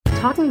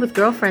Talking with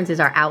Girlfriends is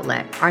our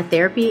outlet, our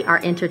therapy, our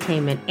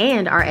entertainment,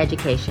 and our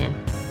education.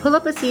 Pull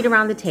up a seat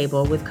around the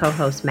table with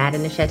co-hosts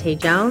Madden Nashete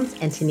Jones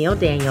and Tennille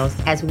Daniels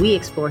as we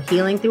explore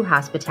healing through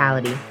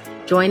hospitality.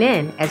 Join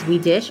in as we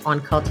dish on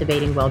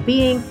cultivating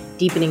well-being,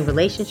 deepening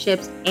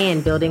relationships,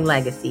 and building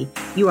legacy.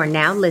 You are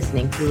now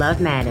listening to Love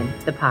Madden,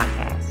 the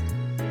podcast.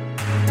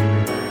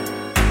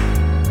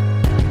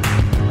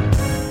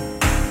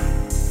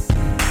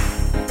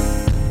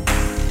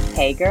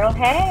 Hey, girl,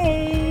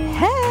 hey.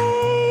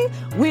 Hey,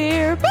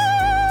 we're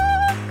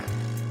back.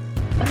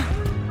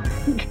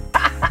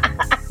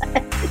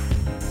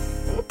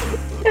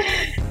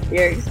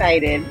 You're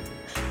excited.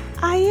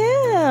 I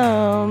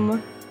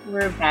am.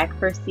 We're back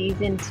for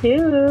season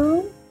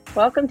 2.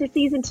 Welcome to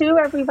season 2,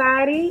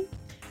 everybody.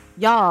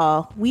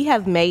 Y'all, we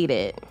have made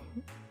it.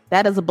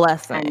 That is a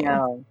blessing. I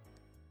know.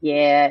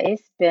 Yeah,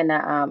 it's been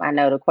I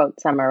know, to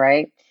quote Summer,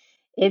 right?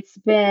 It's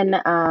been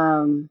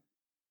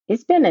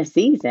a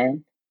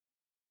season.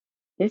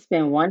 It's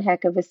been one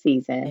heck of a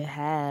season. It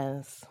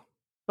has.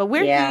 But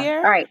we're here.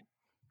 All right.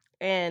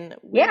 And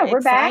we're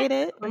back.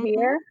 excited. We're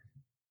here.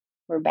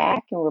 We're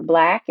back and we're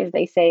black, as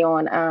they say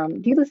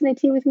on do you listen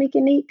to Tea with Meek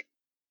and Neek?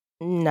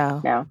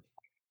 No.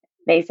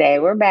 They say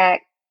we're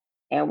back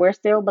and we're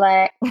still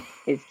black.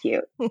 It's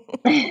cute.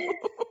 They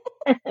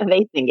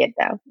sing it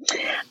though.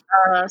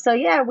 So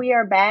yeah, we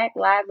are back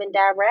live and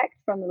direct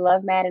from the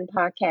Love Madden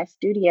podcast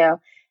studio,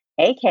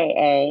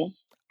 aka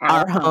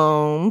our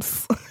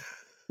homes.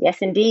 Yes,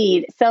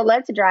 indeed. So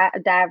let's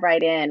dive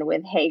right in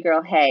with Hey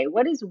Girl, Hey.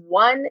 What is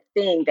one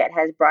thing that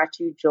has brought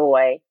you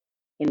joy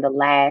in the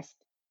last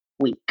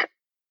week?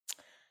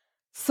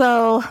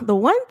 So the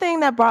one thing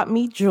that brought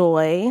me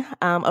joy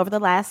over the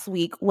last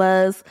week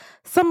was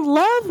some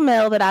love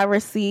mail that I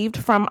received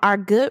from our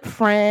good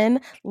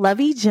friend,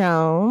 Lovey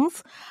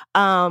Jones.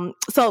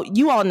 So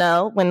you all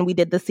know when we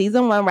did the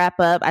season 1 wrap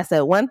up, I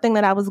said one thing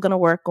that I was going to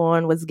work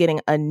on was getting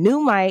a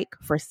new mic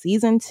for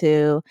season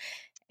 2.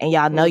 And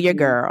y'all know your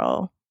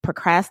girl,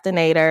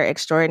 procrastinator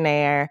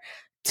extraordinaire.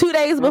 2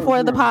 days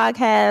before the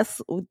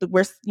podcast,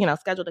 we're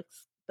scheduled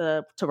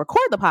to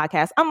record the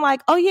podcast. I'm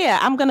like, oh yeah,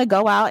 I'm gonna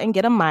go out and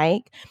get a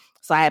mic.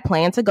 So I had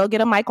planned to go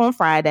get a mic on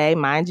Friday.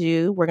 Mind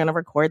you, we're gonna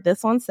record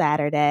this on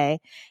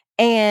Saturday.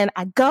 And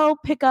I go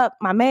pick up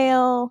my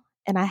mail,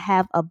 and I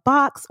have a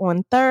box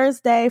on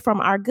Thursday from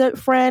our good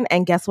friend.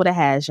 And guess what it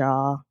has,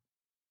 y'all?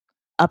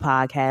 A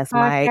podcast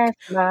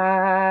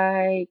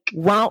mic.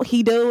 Won't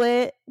he do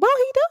it?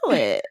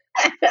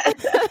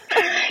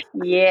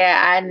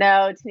 Yeah, I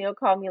know. Tennille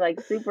called me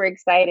like super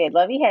excited.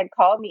 Lovey had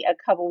called me a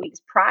couple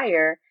weeks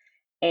prior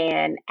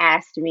and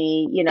asked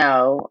me,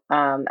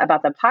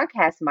 about the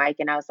podcast mic.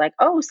 And I was like,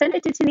 oh, send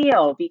it to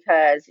Tennille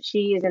because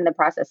she is in the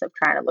process of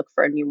trying to look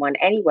for a new one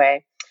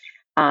anyway.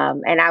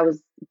 And I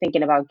was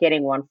thinking about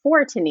getting one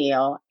for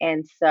Tennille.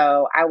 And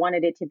so I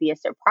wanted it to be a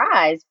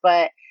surprise,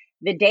 but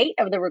the date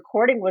of the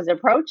recording was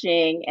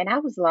approaching and I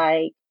was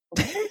like,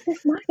 where's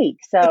this mic?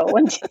 So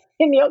when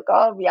Tennille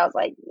called me, I was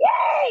like,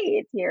 yay,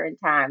 it's here in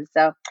time.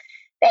 So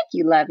thank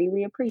you, Lovey.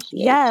 We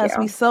appreciate it. Yes,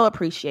 we so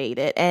appreciate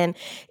it. And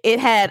it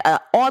had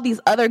all these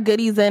other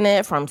goodies in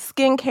it, from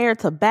skincare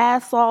to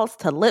bath salts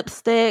to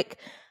lipstick.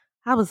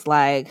 I was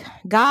like,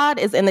 God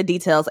is in the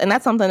details. And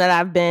that's something that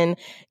I've been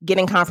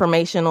getting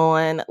confirmation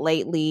on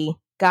lately.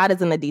 God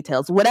is in the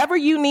details. Whatever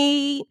you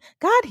need,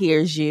 God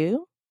hears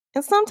you.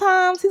 And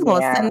sometimes he's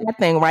going to send that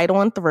thing right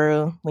on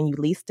through when you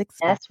least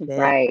expect it. That's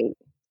right.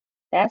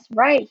 That's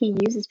right. He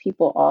uses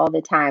people all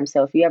the time.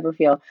 So if you ever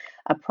feel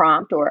a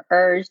prompt or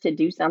urge to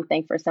do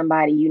something for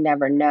somebody, you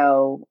never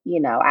know,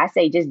 I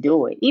say just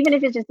do it. Even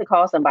if it's just to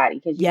call somebody,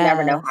 because you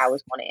never know how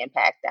it's going to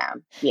impact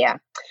them. Yeah.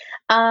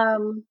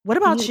 What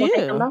about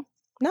you?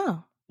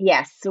 No.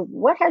 Yes. So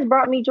what has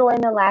brought me joy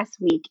in the last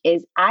week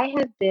is I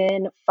have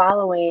been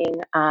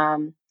following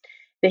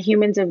the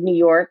Humans of New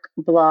York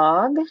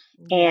blog,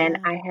 and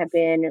I have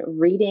been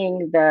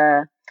reading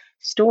the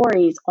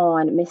stories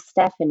on Miss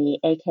Stephanie,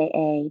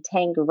 aka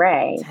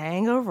Tangeray.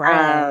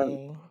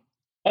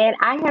 And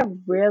I have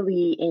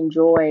really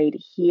enjoyed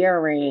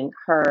hearing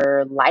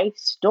her life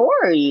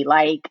story.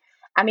 Like,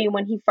 I mean,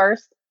 when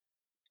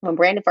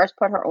Brandon first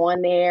put her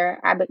on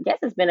there, I guess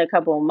it's been a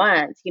couple of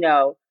months,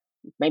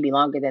 maybe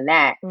longer than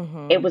that.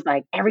 It was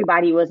like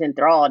everybody was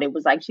enthralled. It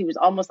was like she was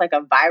almost like a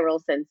viral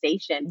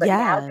sensation. But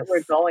now that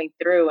we're going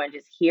through and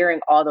just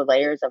hearing all the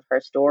layers of her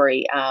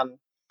story,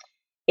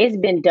 it's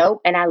been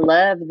dope. And I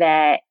love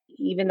that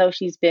even though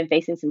she's been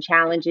facing some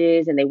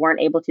challenges and they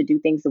weren't able to do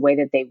things the way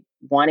that they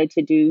wanted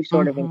to do,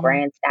 sort of in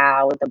grand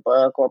style with a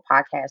book or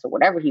podcast or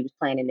whatever he was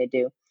planning to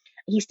do,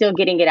 he's still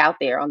getting it out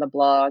there on the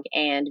blog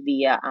and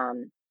via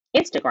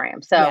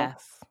Instagram. So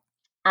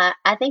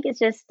I think it's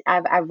just,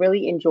 I've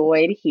really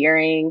enjoyed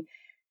hearing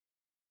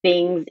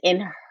things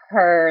in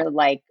her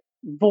like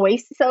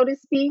voice, so to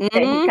speak,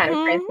 that he kind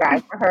of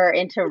transcribed for her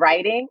into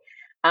writing.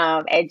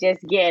 And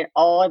just getting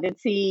all the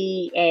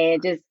tea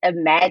and just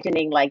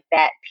imagining like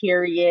that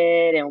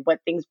period and what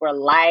things were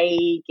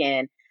like.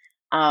 And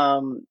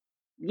all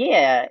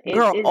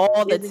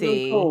the tea.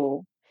 Really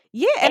cool.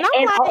 Yeah. And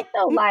I'm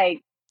also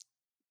like,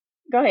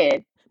 go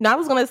ahead. No, I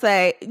was gonna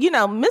say,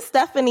 Miss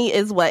Stephanie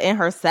is what, in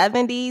her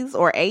 70s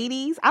or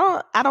 80s?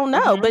 I don't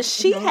know, but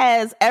she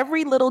has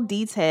every little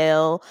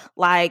detail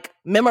like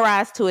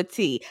memorized to a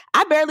T.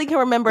 I barely can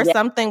remember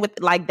something with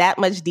like that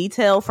much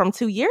detail from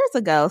 2 years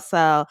ago,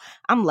 so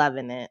I'm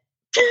loving it.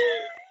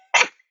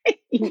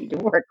 You need to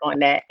work on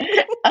that.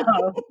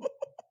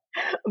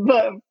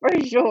 But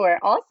for sure,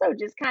 also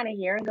just kind of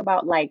hearing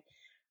about like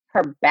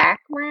her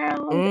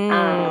background.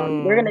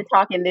 We're going to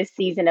talk in this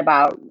season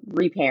about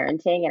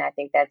reparenting, and I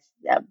think that's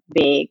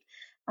big.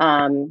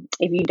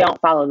 If you don't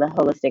follow the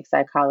holistic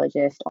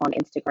psychologist on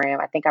Instagram,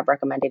 I think I've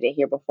recommended it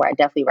here before. I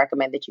definitely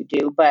recommend that you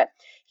do. But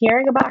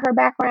hearing about her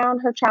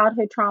background, her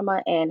childhood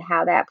trauma, and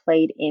how that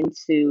played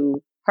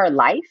into her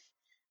life,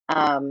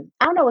 I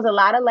don't know, it was a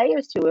lot of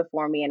layers to it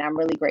for me, and I'm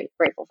really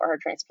grateful for her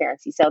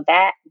transparency. So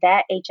that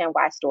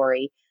HNY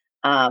story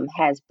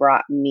has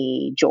brought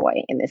me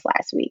joy in this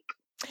last week.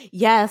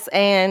 Yes,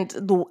 and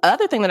the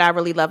other thing that I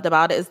really loved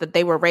about it is that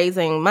they were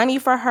raising money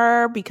for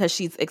her because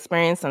she's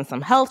experiencing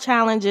some health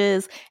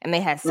challenges, and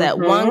they had set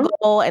one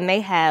goal, and they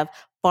have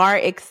far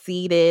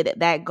exceeded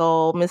that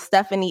goal. Miss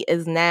Stephanie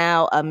is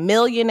now a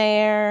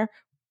millionaire,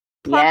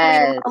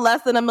 probably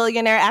less than a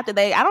millionaire after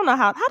I don't know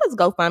how does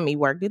GoFundMe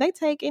work? Do they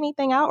take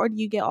anything out, or do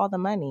you get all the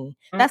money?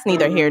 That's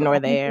neither here nor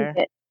there.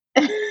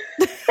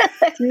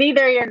 That's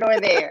neither here nor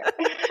there.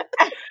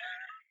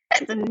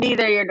 That's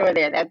neither here nor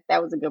there.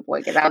 That was a good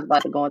point, because I was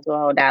about to go into a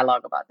whole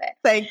dialogue about that.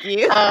 Thank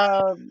you.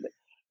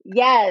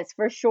 Yes,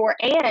 for sure.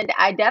 And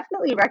I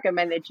definitely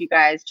recommend that you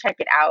guys check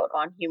it out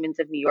on Humans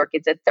of New York.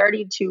 It's a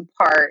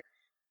 32-part,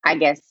 I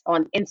guess,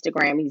 on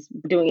Instagram. He's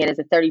doing it as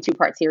a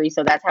 32-part series,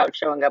 so that's how it's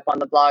showing up on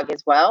the blog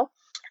as well.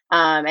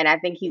 And I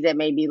think he's at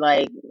maybe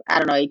like, I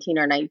don't know, 18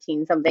 or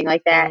 19, something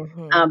like that.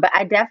 But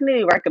I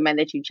definitely recommend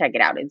that you check it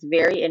out. It's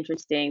very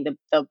interesting.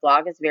 The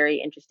blog is very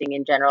interesting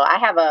in general. I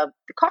have the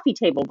coffee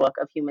table book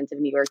of Humans of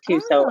New York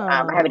too. So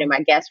I have it in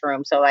my guest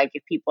room. So like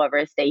if people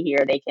ever stay here,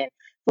 they can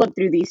flip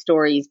through these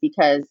stories,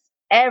 because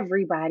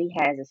everybody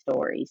has a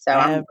story. So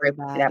I'm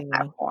grateful for that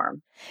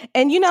platform.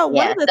 And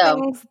one of the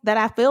things that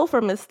I feel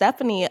for Miss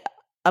Stephanie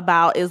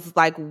about is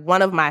like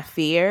one of my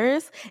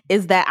fears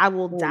is that I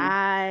will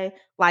die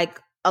like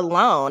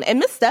alone. And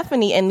Miss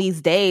Stephanie in these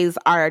days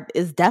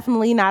is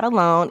definitely not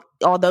alone,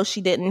 although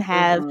she didn't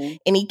have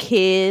any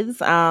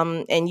kids.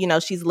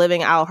 And she's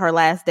living out her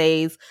last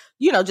days,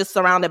 just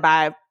surrounded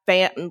by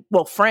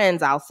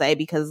friends, I'll say,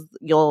 because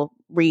you'll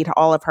read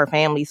all of her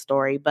family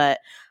story. But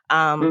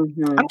I'm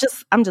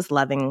just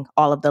loving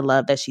all of the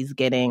love that she's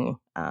getting.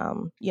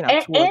 And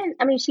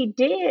I mean, she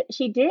did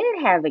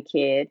have a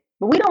kid,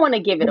 but we don't want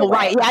to give it away.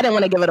 Right. Yeah, I didn't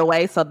want to give it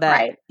away. So that,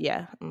 right.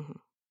 Yeah.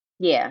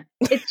 Yeah,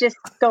 it's just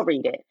go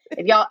read it.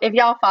 If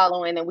y'all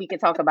following, then we can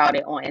talk about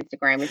it on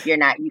Instagram. If you're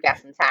not, you got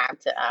some time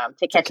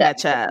to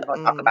catch up.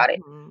 We'll talk about it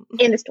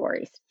in the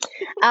stories.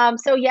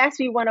 So yes,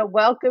 we want to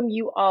welcome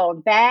you all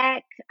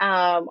back.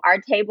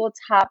 Our table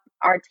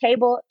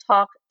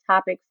talk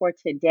topic for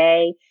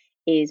today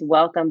is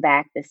welcome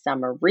back, the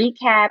summer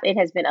recap. It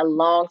has been a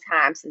long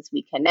time since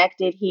we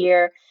connected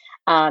here.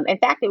 In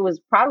fact, it was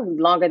probably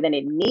longer than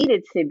it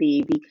needed to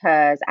be,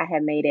 because I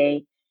had made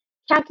a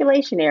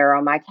calculation error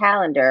on my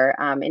calendar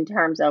in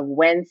terms of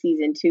when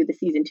the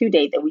season 2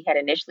 date that we had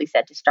initially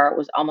set to start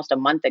was almost a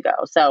month ago.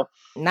 So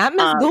not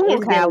Miss Google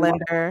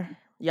Calendar.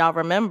 Y'all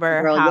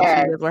remember how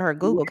she was with her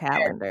Google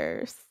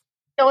calendars.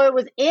 So it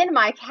was in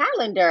my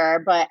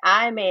calendar, but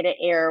I made an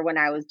error when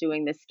I was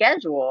doing the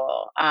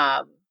schedule.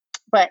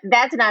 But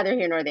that's neither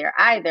here nor there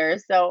either.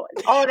 So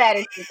all that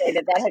is to say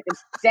that has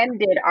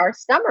extended our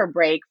summer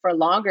break for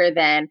longer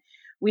than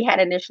we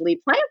had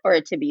initially planned for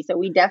it to be. So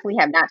we definitely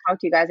have not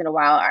talked to you guys in a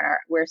while.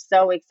 We're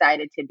so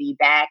excited to be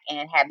back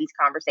and have these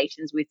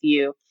conversations with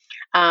you.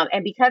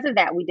 And because of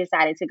that, we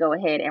decided to go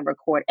ahead and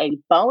record a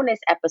bonus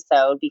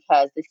episode,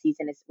 because the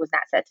season was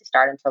not set to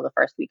start until the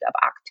first week of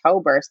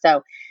October.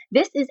 So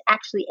this is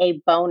actually a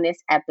bonus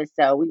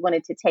episode. We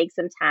wanted to take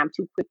some time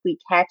to quickly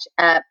catch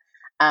up,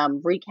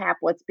 recap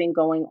what's been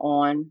going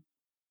on,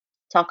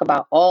 talk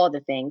about all the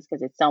things,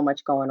 because it's so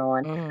much going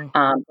on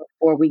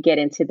before we get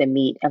into the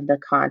meat of the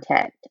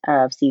content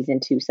of season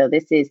 2. So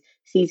this is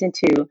season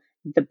 2,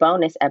 the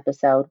bonus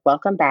episode.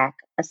 Welcome back,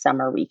 a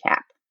summer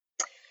recap.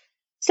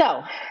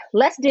 So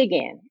let's dig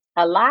in.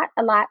 A lot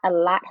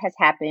has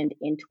happened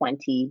in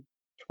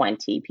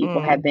 2020.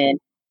 People have been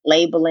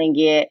labeling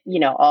it,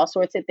 all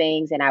sorts of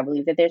things. And I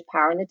believe that there's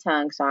power in the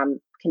tongue. So I'm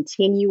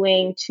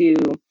continuing to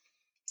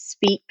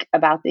speak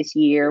about this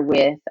year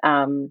with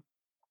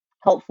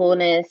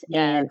hopefulness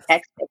and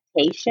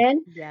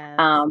expectation.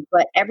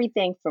 But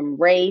everything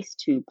from race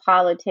to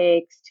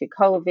politics to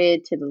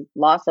COVID to the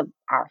loss of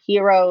our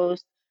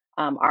heroes,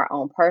 our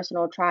own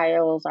personal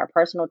trials, our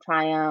personal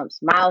triumphs,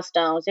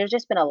 milestones. There's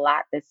just been a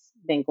lot that's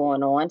been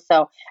going on.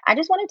 So I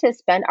just wanted to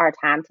spend our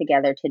time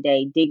together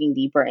today digging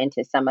deeper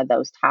into some of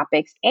those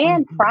topics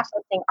and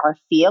processing our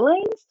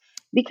feelings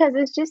because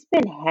it's just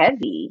been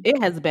heavy.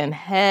 It has been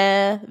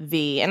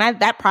heavy. And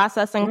that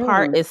processing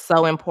part Mm, is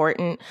so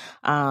important.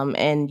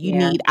 And you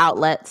yeah. need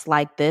outlets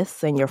like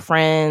this and your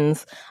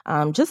friends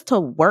just to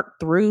work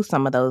through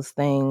some of those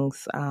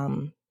things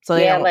so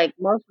they Yeah, don't. like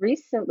most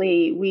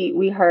recently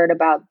we heard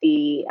about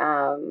the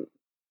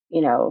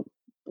you know,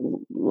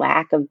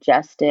 lack of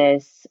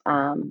justice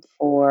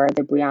for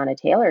the Breonna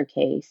Taylor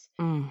case.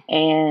 Mm,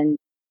 And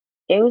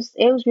it was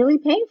really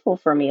painful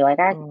for me. Like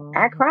I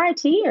mm, cried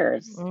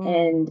tears,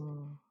 and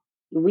mm.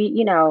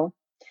 we,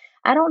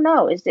 I don't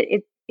know, it's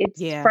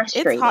Yeah,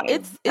 it's hard.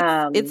 frustrating.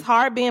 It's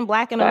hard being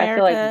Black in So I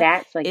feel like America.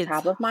 that's like It's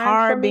top of mind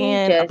for hard me,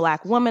 being a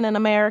Black woman in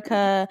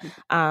America.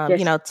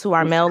 just To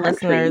our this male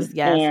country, listeners,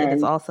 yes, it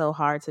is and also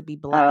hard to be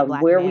a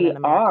Black where man we in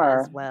America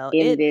as are well.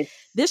 in It this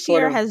This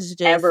sort year of has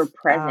ever just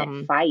present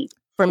fight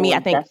for me, for I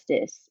think,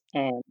 justice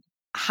and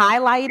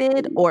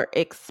highlighted equity. or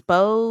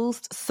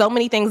exposed so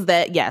many things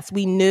that yes,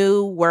 we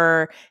knew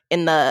were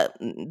in the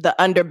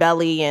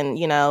underbelly and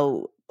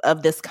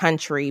of this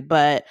country,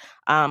 but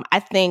I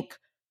think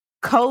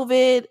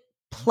COVID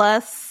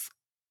plus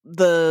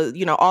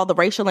all the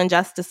racial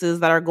injustices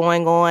that are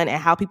going on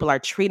and how people are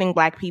treating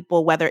Black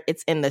people, whether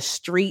it's in the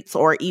streets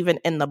or even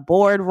in the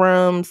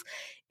boardrooms,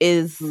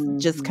 is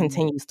just Mhm.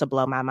 continues to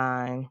blow my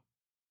mind.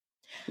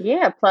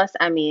 Yeah, plus,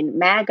 I mean,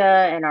 MAGA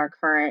and our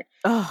current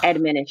Oh,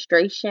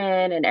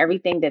 administration and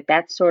everything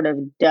that's sort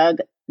of dug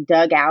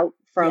out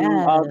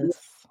from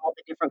yes. all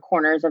the different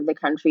corners of the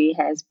country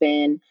has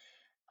been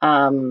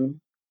um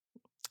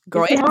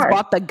Girl, it's been it has hard.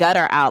 brought the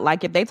gutter out.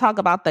 Like if they talk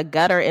about the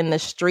gutter in the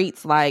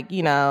streets, like,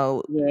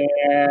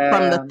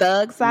 from the Yeah.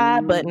 thug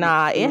side, but Mhm.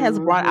 nah, it has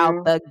brought out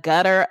Mhm. the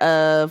gutter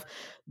of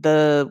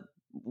the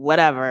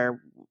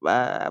whatever.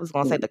 I was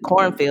gonna say the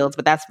cornfields,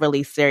 but that's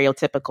really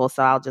stereotypical,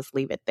 so I'll just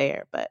leave it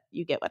there. But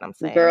you get what I'm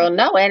Girl, saying.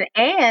 no, and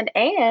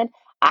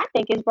I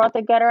think it's brought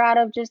the gutter out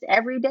of just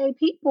everyday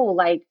people.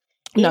 Like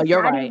No, it's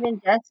you're not right. even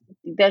just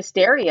the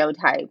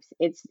stereotypes.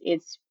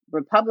 It's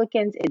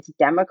Republicans, it's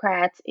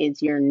Democrats,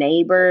 it's your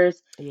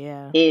neighbors,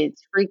 Yeah.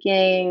 it's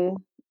freaking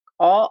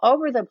all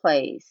over the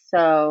place.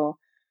 So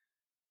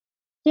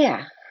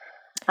yeah,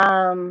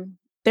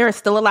 There is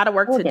still a lot of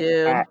work we'll to get to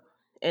do that.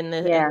 in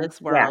Yeah,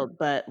 this yeah. world,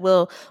 but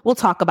we'll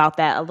talk about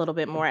that a little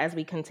bit more as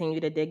we continue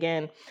to dig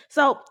in.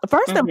 So,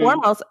 first and Hmm.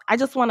 foremost, I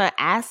just want to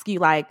ask you,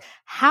 like,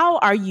 how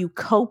are you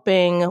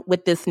coping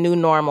with this new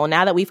normal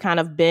now that we've kind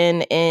of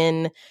been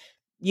in,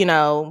 you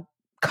know,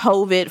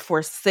 COVID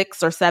for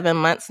 6 or 7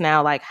 months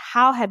now? Like,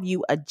 how have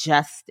you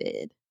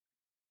adjusted?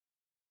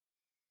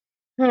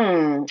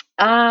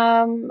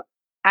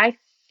 I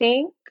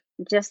think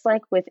just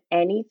like with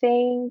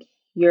anything,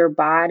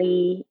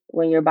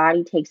 when your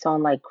body takes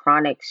on like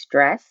chronic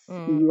stress,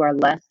 you are Mm,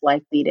 less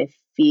likely to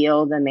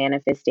feel the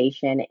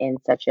manifestation in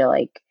such a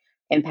like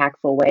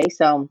impactful way.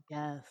 So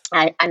yes.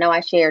 I know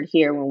I shared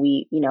here when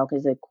we,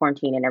 because the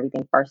quarantine and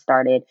everything first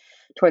started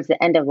towards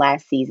the end of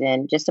last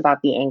season, just about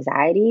the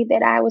anxiety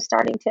that I was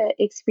starting to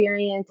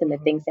experience and the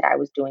Hmm. things that I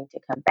was doing to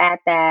combat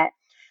that.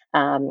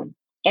 Um,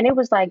 and it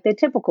was like the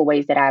typical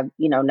ways that I,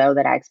 know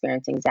that I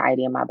experience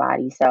anxiety in my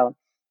body. So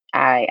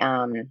I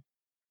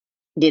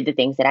did the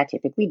things that I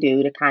typically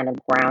do to kind of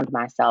ground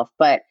myself.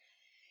 But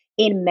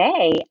in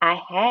May, I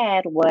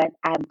had what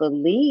I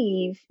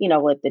believe,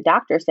 what the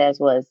doctor says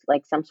was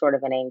like some sort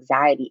of an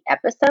anxiety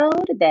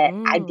episode that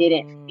I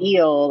didn't Mm,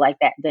 feel like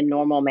that the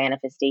normal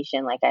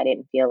manifestation. Like I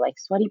didn't feel like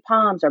sweaty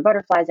palms or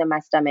butterflies in my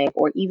stomach,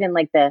 or even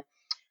like the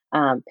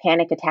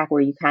panic attack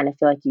where you kind of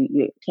feel like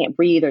you can't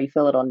breathe or you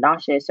feel a little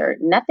nauseous or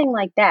nothing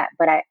like that.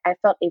 But I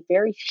felt a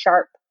very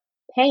sharp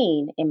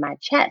pain in my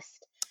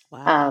chest.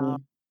 wow.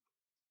 Um,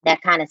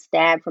 that kind of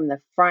stabbed from the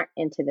front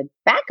into the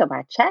back of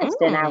my chest.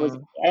 And I was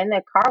Mm, in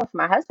the car with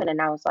my husband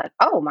and I was like,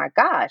 oh my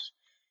gosh.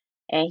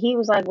 And he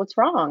was like, what's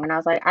wrong? And I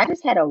was like, I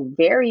just had a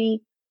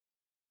very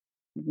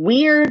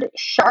weird,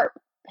 sharp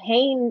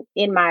pain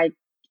in my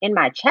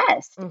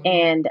chest. hmm.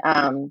 And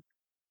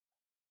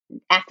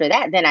after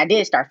that, then I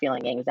did start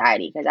feeling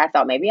anxiety because I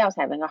thought maybe I was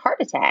having a heart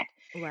attack.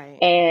 Right.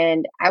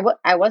 And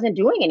I wasn't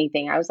doing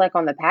anything. I was like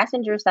on the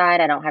passenger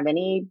side. I don't have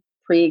any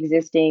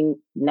pre-existing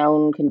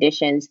known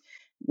conditions.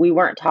 We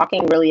weren't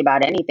talking really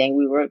about anything.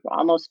 We were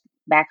almost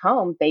back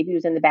home. Baby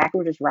was in the back. We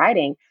were just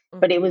riding.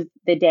 But it Hmm. was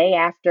the day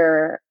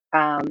after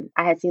I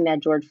had seen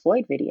that George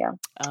Floyd video.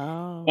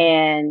 Oh,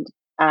 And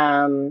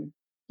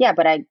yeah,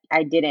 but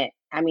I didn't.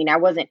 I mean, I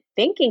wasn't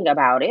thinking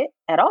about it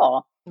at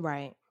all.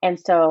 right. And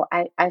so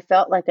I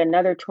felt like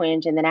another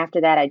twinge. And then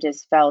after that, I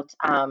just felt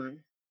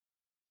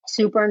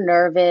super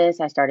nervous.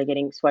 I started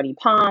getting sweaty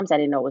palms. I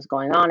didn't know what was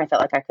going on. I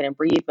felt like I couldn't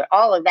breathe, but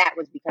all of that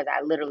was because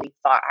I literally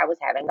thought I was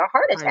having a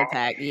heart Heart attack.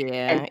 attack.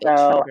 And Yeah, it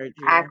so triggered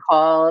I you.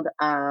 called,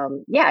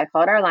 I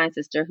called our line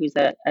sister, who's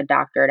a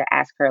doctor, to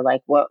ask her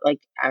like what, like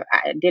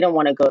I didn't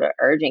want to go to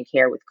urgent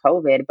care with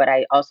COVID, but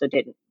I also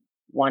didn't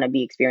want to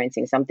be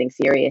experiencing something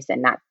serious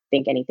and not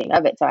think anything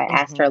of it. So I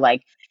asked her Hmm.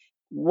 like,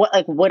 what,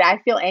 like, would I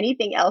feel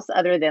anything else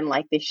other than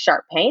like this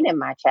sharp pain in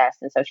my chest?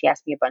 And so she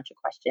asked me a bunch of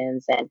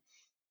questions, and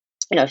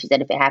she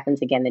said if it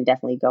happens again, then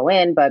definitely go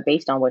in. But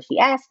based on what she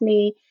asked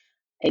me,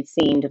 it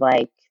seemed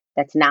like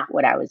That's not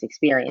what I was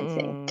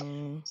experiencing.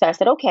 Mm. So I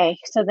said, okay.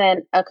 So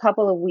then a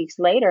couple of weeks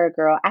later,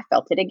 girl, I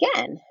felt it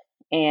again.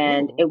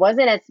 And Ooh. it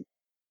wasn't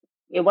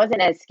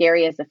as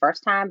scary as the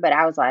first time, but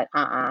I was like,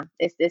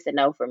 it's this a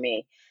no for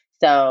me.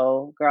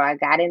 So, girl, I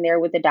got in there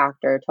with the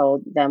doctor,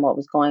 told them what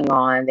was going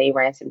on. They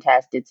ran some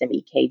tests, did some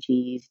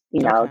EKGs,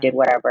 did Okay.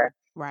 whatever,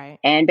 Right.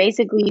 and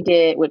basically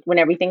did when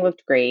everything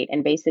looked great,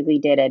 and basically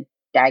did a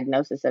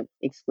diagnosis of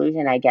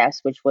exclusion, I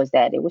guess, which was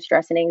that it was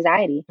stress and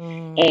anxiety,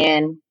 Mm.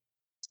 and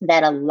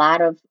that a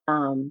lot of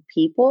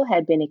people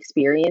had been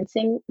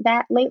experiencing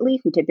that lately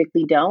who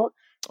typically don't,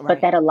 but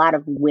Right. that a lot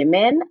of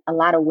women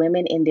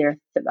in their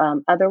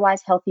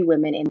otherwise healthy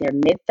women in their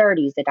mid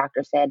 30s, the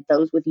doctor said,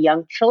 those with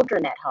young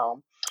children at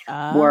home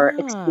were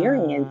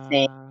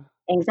experiencing Ah.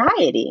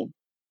 anxiety.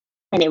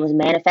 And it was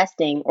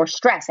manifesting, or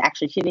stress,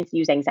 actually. She didn't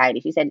use anxiety.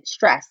 She said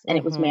stress, and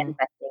it was Mm-hmm.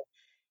 manifesting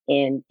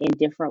in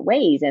different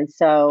ways. And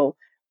so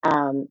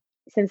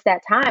since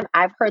that time,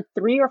 I've heard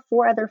three or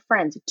four other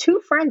friends, two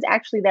friends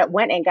actually that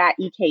went and got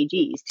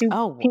EKGs, two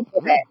Oh.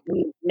 people that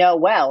we know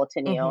well,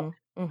 Tennille,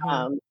 Mm-hmm.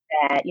 Mm-hmm.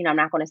 that, I'm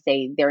not going to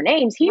say their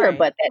names here, Right.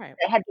 but that Right.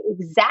 they had the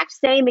exact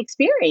same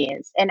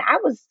experience. And I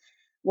was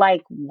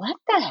like, what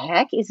the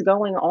heck is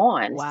going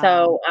on?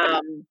 Wow.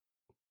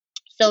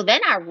 So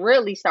then I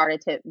really started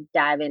to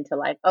dive into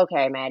like,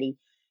 okay, Maddie,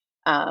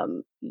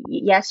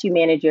 yes, you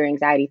manage your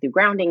anxiety through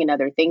grounding and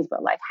other things,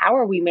 but like, how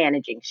are we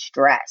managing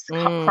stress?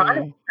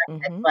 Chronic Mm. stress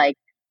that's Mm-hmm. like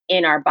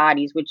in our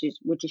bodies, which is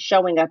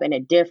showing up in a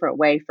different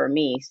way for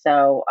me.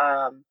 So,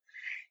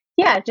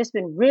 yeah, I've just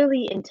been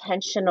really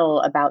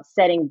intentional about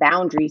setting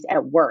boundaries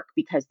at work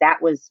because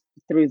that was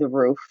through the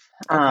roof.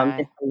 Okay.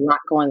 Just a lot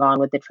going on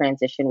with the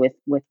transition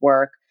with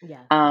work.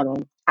 Yes.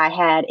 I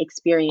had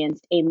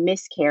experienced a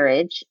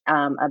miscarriage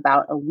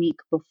about a week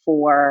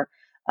before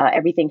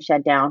everything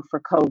shut down for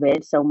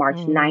COVID. So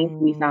March 9th,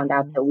 we found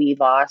out Mm. that we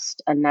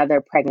lost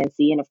another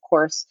pregnancy, and of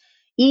course,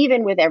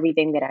 even with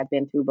everything that I've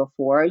been through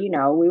before,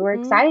 we were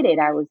excited.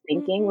 I Mm-hmm. was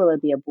thinking, Mm-hmm. will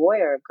it be a boy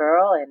or a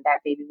girl? And that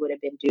baby would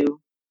have been due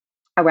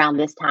around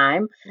this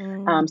time.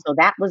 Mm. So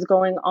that was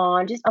going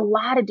on. Just a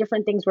lot of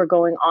different things were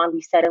going on.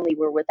 We suddenly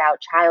were without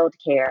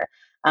childcare.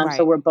 So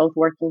Right. we're both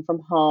working from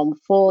home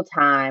full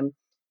time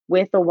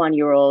with a 1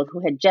 year old who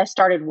had just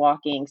started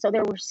walking. So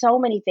there were so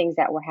many things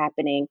that were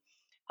happening.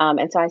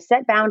 And so I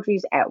set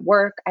boundaries at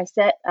work. I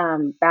set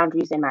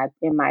boundaries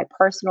in my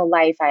personal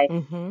life.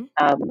 Mm-hmm.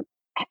 I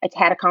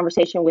had a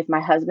conversation with my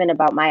husband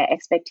about my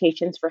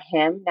expectations for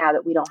him now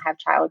that we don't have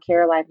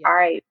childcare. Like, Yeah. all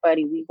right,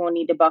 buddy, we're gonna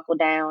need to buckle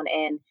down,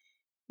 and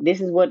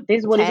this is what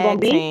it's going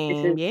Tag to be.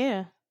 This team. is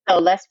Yeah. So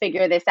let's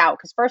figure this out.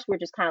 Because first we're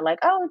just kind of like,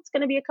 oh, it's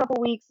going to be a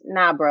couple weeks.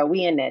 Nah, bro,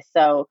 we in this.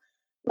 So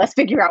let's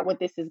figure out what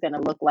this is going to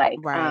look like.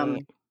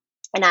 Right.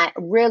 And I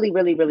really,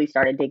 really, really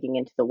started digging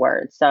into the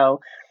word. So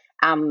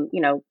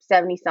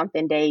 70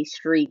 something day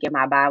streak in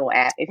my Bible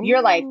app. If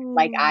you're like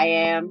I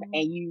am, Ooh.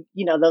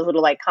 and those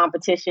little like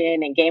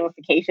competition and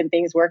gamification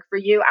things work for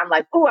you, I'm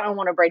like, oh, I don't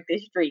want to break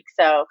this streak.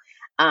 So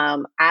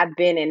I've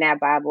been in that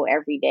Bible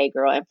every day,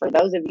 girl. And for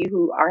those of you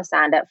who are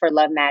signed up for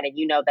Love Matter,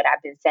 you know that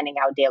I've been sending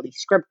out daily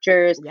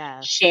scriptures,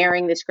 Yes.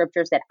 sharing the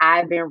scriptures that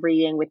I've been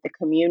reading with the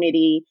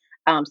community,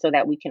 so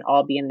that we can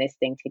all be in this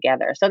thing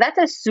together. So that's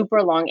a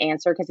super long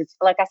answer because it's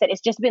like I said, it's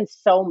just been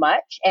so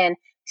much. And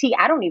T,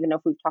 I don't even know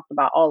if we've talked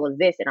about all of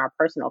this in our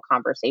personal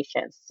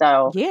conversations.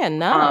 So, Yeah, um,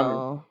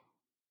 no.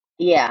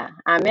 yeah,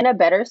 I'm in a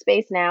better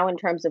space now in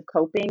terms of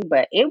coping,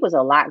 but it was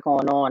a lot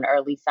going on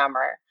early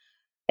summer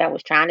that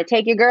was trying to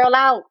take your girl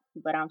out,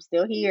 but I'm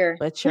still here.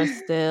 But you're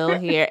still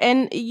here.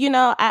 And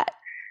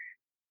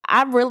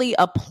I really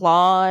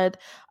applaud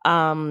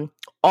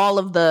all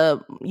of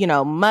the,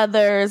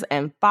 mothers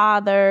and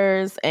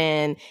fathers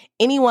and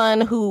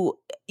anyone who,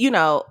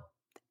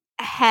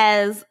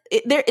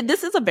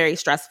 this is a very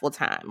stressful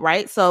time,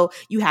 right? So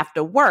you have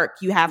to work,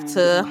 you have to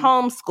Mhm.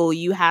 homeschool,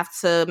 you have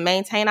to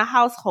maintain a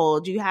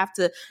household, you have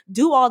to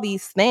do all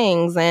these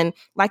things. And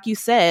like you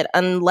said,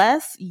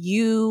 unless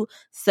you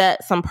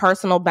set some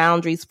personal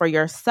boundaries for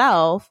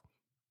yourself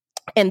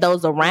and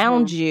those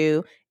around Mhm.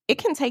 you, it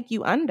can take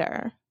you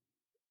under.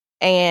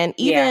 And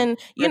Yeah, even,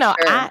 for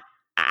sure.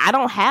 I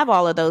don't have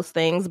all of those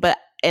things,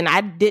 and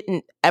I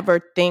didn't ever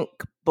think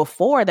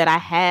before that I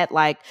had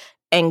like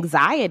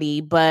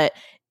anxiety, but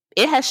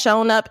it has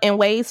shown up in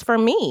ways for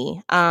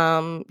me.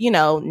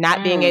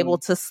 Not being able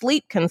Mm. to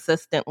sleep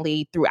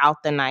consistently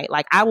throughout the night.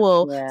 Like I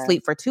will Yeah.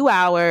 sleep for 2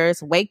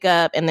 hours, wake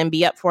up, and then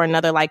be up for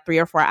another like 3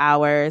 or 4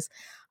 hours.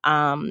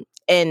 And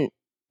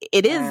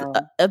it is Wow.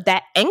 of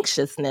that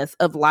anxiousness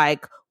of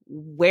like,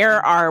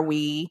 where are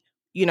we?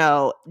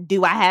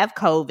 Do I have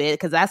COVID?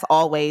 Because that's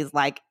always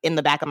like in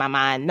the back of my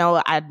mind.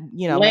 No, I,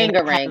 may not have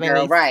Lingering, girl,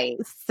 any right.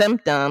 You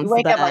symptoms,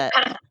 wake up like,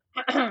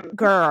 but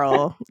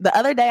girl, the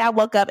other day I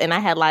woke up and I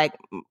had like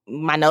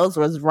my nose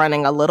was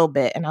running a little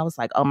bit, and I was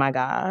like, oh my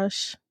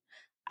gosh,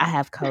 I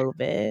have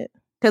COVID.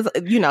 Because,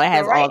 it you're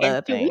has right. all And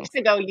the 2 weeks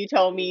things. ago, you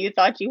told me you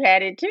thought you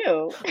had it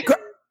too.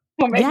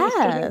 Or maybe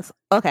Yes.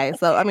 Okay.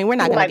 So, I mean, we're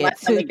not going to like my get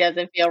stomach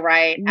doesn't feel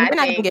right. we're I not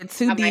going to think get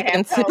too I deep might have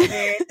into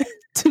COVID.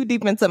 too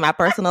deep into my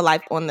personal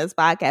life on this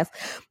podcast.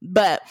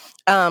 But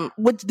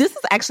which this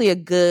is actually a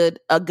good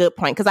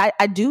point, because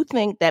I do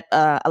think that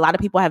a lot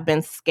of people have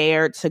been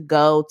scared to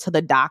go to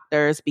the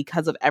doctors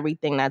because of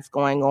everything that's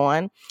going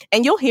on.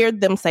 And you'll hear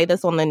them say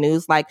this on the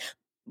news, like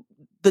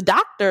the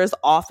doctors'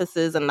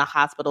 offices and the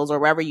hospitals or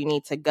wherever you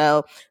need to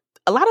go,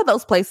 a lot of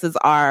those places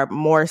are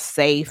more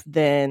safe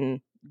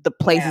than the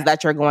places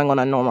that you're going on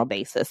a normal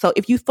basis. So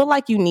if you feel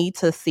like you need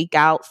to seek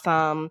out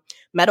some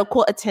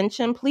medical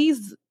attention,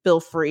 please feel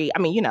free. I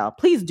mean,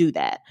 please do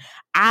that.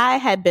 I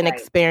had been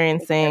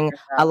experiencing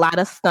a lot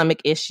of stomach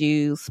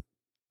issues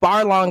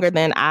far longer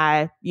than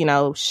I,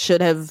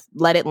 should have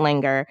let it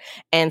linger.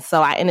 And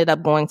so I ended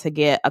up going to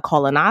get a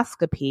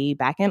colonoscopy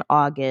back in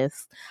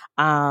August.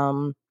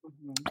 And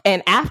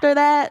after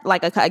that,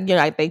 like,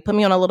 they put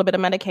me on a little bit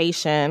of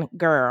medication.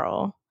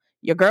 Girl,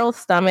 your girl's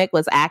stomach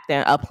was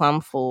acting a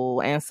plum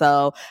fool. And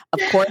so, of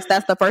course,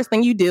 that's the first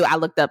thing you do. I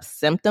looked up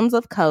symptoms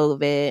of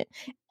COVID,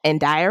 and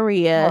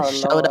diarrhea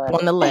showed up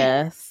on the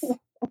list.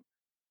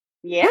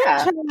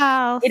 Yeah.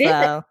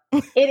 It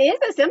is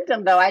a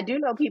symptom, though. I do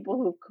know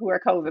people who are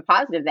COVID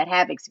positive that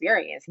have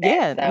experienced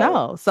that. Yeah,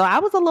 so So I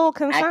was a little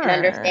concerned. I can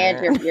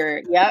understand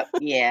your yep,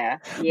 yeah.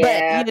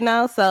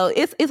 But so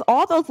it's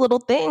all those little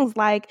things,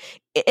 like,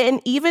 and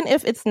even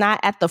if it's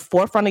not at the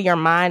forefront of your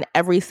mind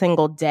every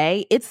single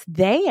day, it's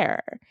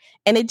there.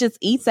 And it just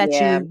eats at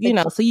you,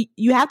 so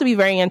you have to be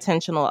very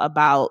intentional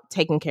about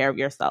taking care of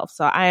yourself.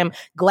 So I am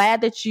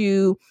glad that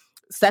you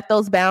set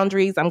those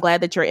boundaries. I'm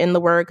glad that you're in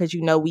the Word, because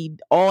we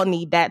all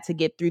need that to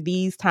get through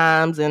these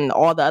times and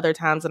all the other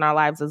times in our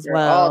lives as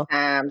well. All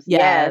times.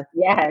 Yes.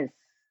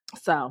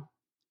 So,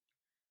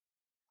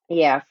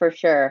 yeah, for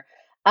sure.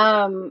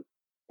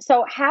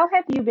 So how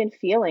have you been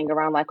feeling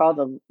around like all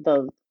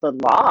the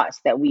loss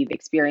that we've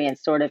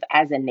experienced sort of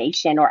as a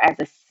nation or as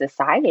a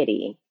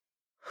society?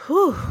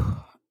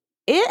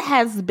 It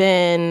has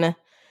been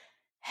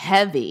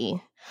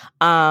heavy.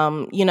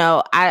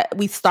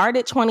 We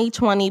started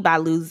 2020 by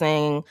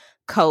losing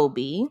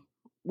Kobe,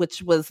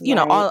 which was,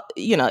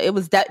 it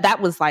was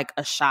that was like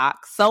a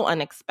shock, so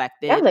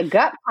unexpected. That was a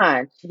gut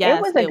punch. Yes,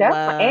 it was a gut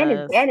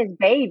punch, and his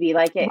baby,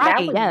 like that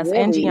was really...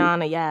 and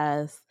Gianna,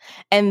 yes.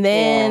 And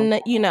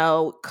then,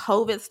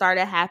 COVID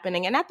started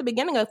happening, and at the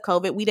beginning of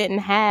COVID, we didn't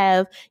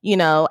have,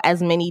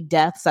 as many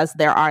deaths as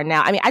there are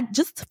now. I mean,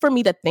 just for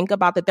me to think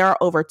about that, there are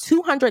over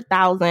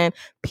 200,000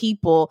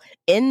 people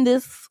in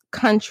this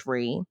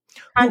country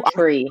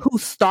who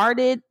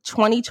started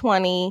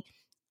 2020,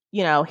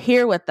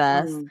 here with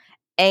us,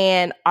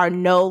 and are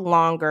no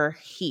longer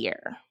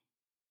here.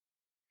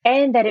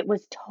 And that it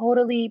was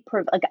totally,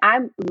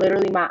 I'm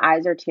literally, my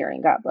eyes are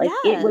tearing up. Like,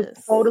 it was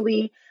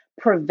totally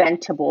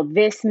preventable.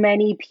 This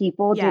many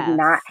people did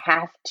not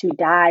have to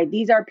die.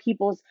 These are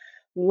people's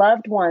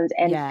loved ones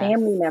and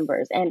family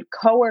members and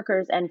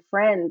coworkers and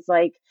friends.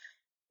 Like,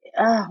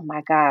 oh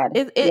my God.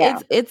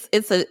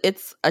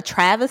 It's a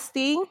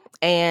travesty,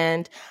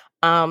 and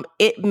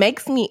it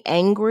makes me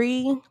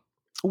angry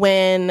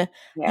when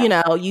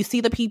you see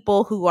the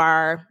people who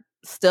are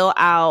still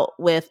out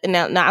with, and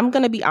now I'm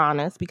going to be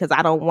honest, because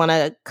I don't want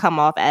to come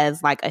off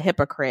as like a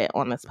hypocrite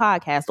on this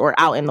podcast or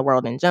out in the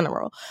world in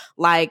general.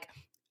 Like,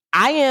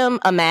 I am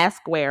a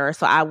mask wearer,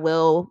 so I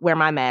will wear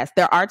my mask.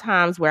 There are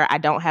times where I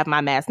don't have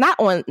my mask, not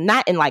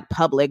in like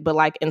public, but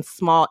like in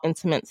small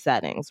intimate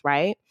settings,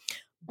 right?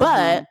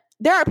 But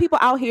there are people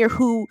out here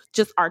who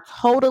just are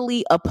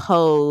totally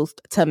opposed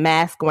to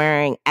mask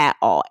wearing at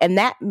all. And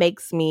that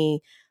makes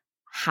me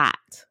hot.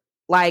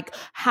 Like,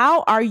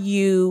 how are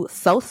you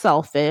so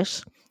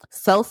selfish,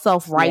 so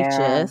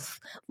self-righteous?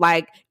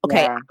 Like,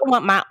 okay, I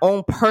want my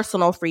own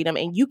personal freedom,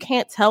 and you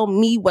can't tell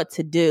me what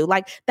to do.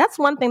 Like, that's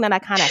one thing that I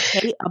kind of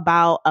hate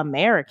about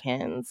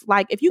Americans.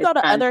 Like, if you go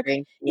to other,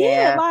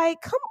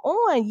 like, come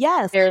on,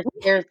 yes.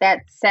 There's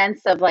that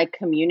sense of like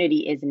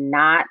community is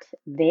not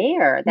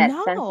there. That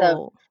sense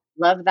of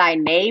love thy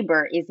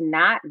neighbor is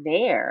not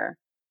there.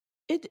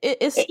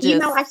 It's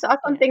just, I saw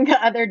something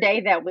the other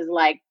day that was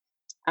like,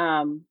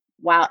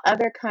 while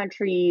other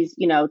countries,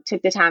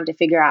 took the time to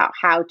figure out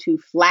how to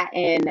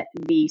flatten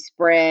the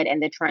spread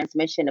and the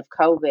transmission of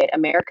COVID,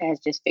 America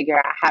has just figured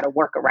out how to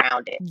work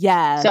around it.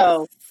 Yes.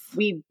 So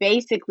we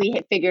basically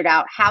have figured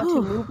out how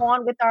to move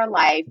on with our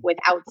life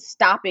without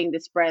stopping the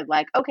spread.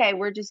 Like, okay,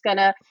 we're just going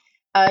to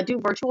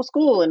do virtual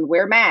school and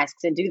wear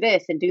masks and do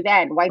this and do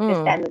that and wipe this,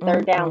 that, and the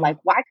third down. Like,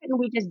 why couldn't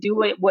we just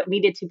do what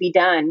needed to be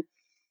done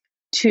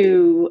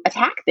to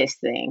attack this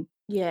thing?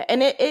 Yeah,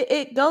 and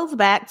it goes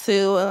back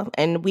to,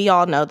 and we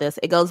all know this,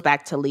 it goes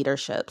back to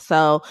leadership.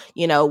 So,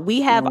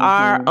 we have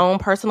our own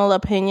personal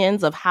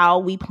opinions of how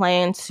we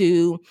plan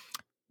to,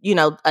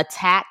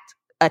 attack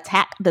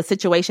the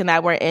situation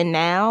that we're in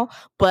now,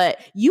 but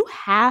you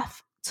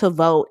have to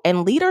vote,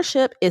 and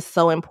leadership is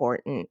so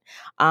important.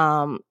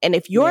 And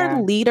if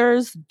your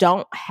leaders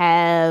don't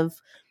have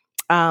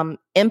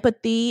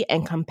empathy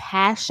and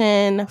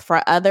compassion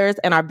for others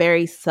and are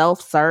very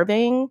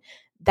self-serving,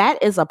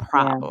 that is a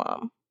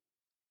problem.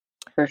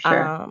 For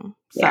sure.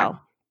 Yeah. So,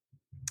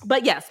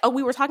 but yes. Oh,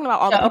 we were talking about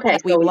all the So, people okay,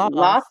 that so we've we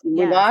lost.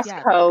 Yes, lost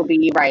yes.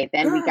 Kobe, right?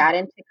 Then we Girl. got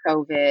into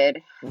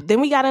COVID.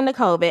 Then we got into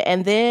COVID,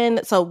 and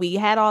then so we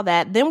had all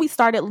that. Then we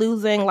started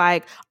losing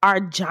like our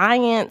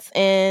giants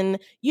in,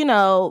 you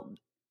know,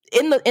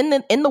 in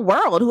the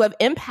world who have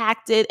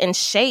impacted and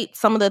shaped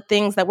some of the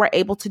things that we're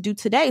able to do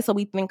today. So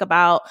we think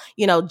about,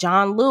 you know,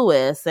 John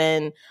Lewis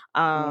and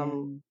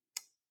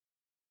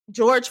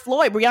George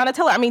Floyd, Breonna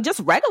Taylor. I mean, just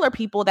regular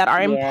people that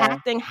are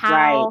impacting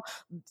how,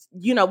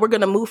 you know, we're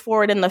going to move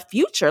forward in the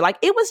future. Like,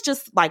 it was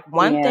just like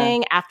one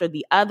thing after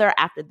the other,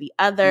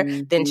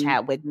 then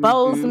Chadwick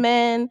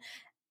Boseman.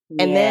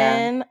 And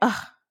then,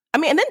 I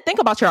mean, and then think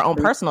about your own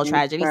personal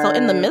tragedy. So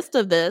in the midst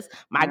of this,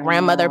 my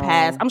grandmother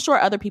passed. I'm sure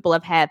other people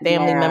have had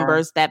family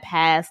members that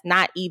passed,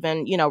 not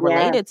even, you know,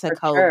 related to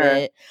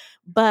COVID.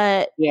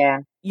 But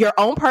your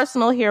own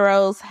personal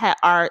heroes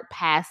are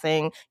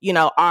passing, you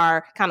know,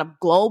 our kind of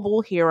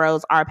global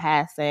heroes are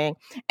passing.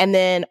 And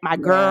then my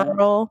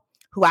girl,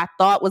 who I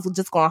thought was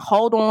just going to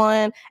hold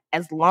on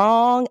as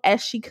long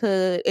as she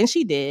could, and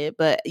she did.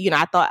 But, you know,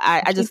 I thought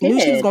I just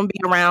knew she was going to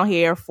be around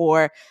here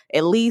for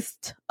at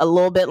least a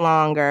little bit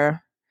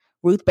longer.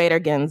 Ruth Bader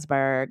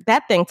Ginsburg.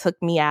 That thing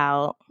took me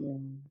out.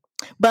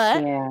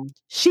 But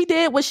she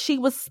did what she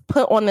was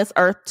put on this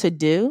earth to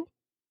do.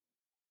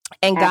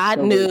 And God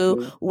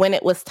knew when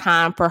it was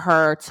time for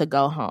her to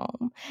go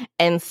home.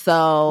 And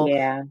so,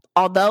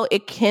 although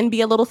it can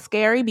be a little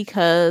scary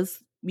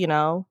because, you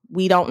know,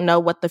 we don't know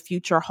what the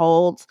future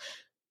holds,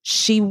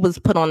 she was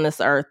put on this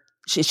earth.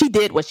 She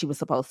did what she was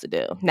supposed to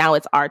do. Now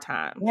it's our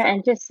time. Yeah,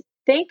 and just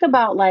think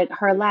about like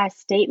her last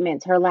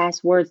statements, her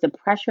last words, the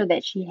pressure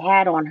that she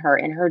had on her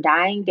in her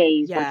dying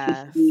days when she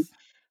should be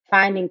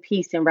finding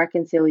peace and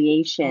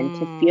reconciliation,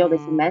 to feel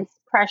this immense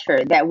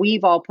pressure that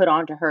we've all put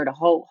onto her to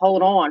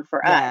hold on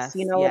for us.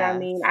 You know what I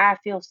mean? I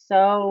feel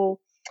so,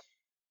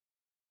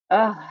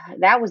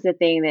 that was the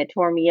thing that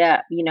tore me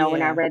up. You know,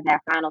 when I read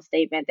that final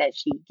statement that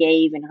she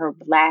gave in her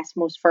last,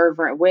 most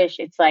fervent wish,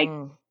 it's like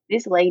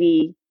this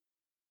lady,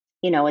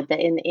 you know, in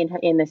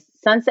the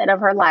sunset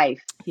of her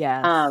life,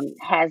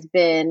 has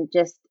been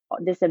just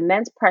this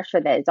immense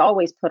pressure that is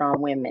always put on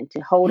women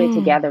to hold it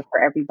together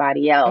for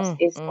everybody else.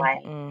 It's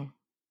like,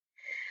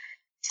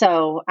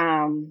 so,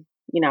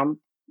 you know,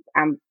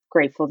 I'm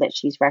grateful that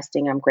she's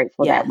resting. I'm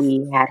grateful that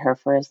we had her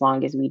for as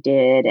long as we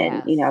did.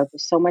 And, you know,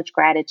 there's so much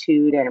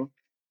gratitude. And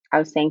I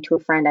was saying to a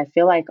friend, I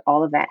feel like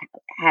all of that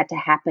had to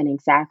happen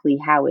exactly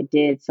how it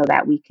did so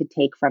that we could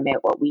take from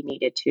it what we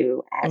needed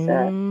to as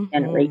a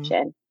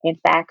generation. In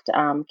fact,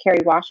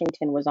 Kerry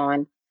Washington was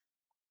on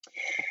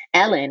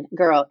Ellen.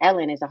 Girl,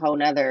 Ellen is a whole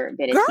nother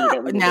bit of tea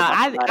that we now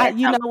talk about at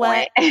you some know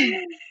point. what?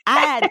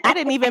 I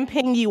didn't even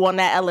ping you on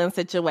that Ellen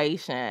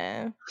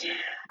situation.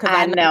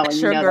 I know, and you know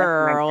that's my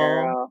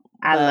girl.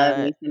 I love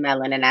me some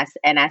Ellen, and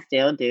I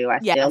still do. I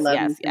still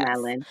love me some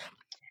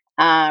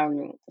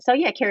Ellen. So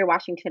yeah, Kerry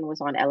Washington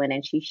was on Ellen,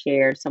 and she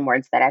shared some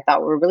words that I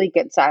thought were really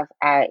good. So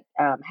I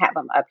have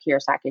them up here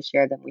so I can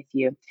share them with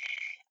you.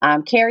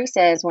 Kerry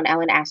says, when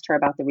Ellen asked her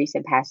about the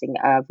recent passing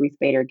of Ruth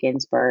Bader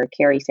Ginsburg,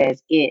 Kerry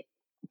says, it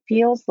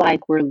feels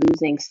like we're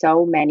losing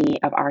so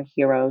many of our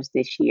heroes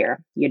this year,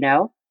 you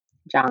know,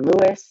 John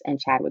Lewis and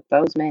Chadwick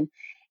Boseman.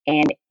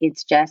 And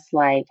it's just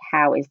like,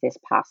 how is this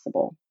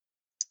possible?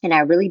 And I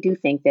really do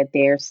think that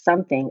there's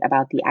something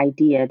about the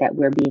idea that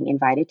we're being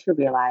invited to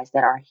realize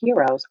that our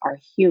heroes are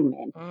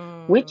human,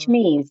 which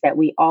means that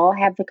we all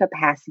have the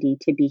capacity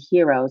to be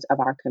heroes of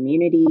our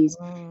communities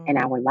and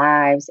our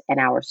lives and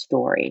our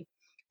story.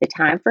 The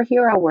time for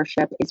hero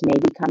worship is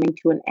maybe coming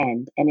to an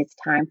end, and it's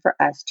time for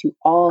us to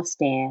all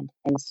stand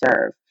and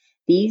serve.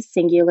 These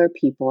singular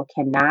people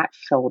cannot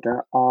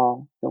shoulder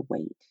all the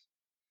weight.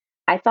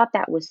 I thought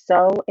that was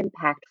so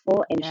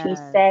impactful, and she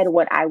said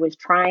what I was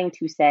trying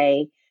to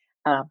say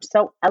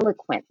so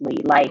eloquently.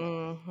 Like,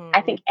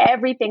 I think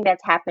everything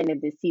that's happened in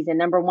this season,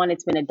 number one,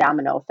 it's been a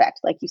domino effect.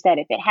 Like you said,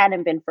 if it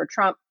hadn't been for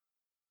Trump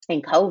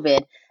and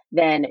COVID,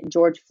 then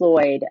George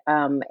Floyd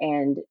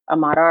and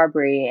Ahmaud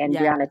Arbery and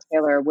Breonna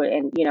Taylor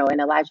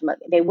and Elijah,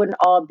 they wouldn't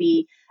all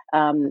be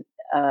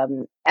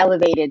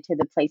elevated to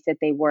the place that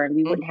they were, and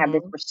we wouldn't have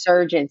this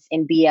resurgence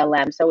in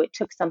BLM. So it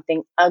took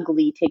something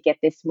ugly to get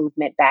this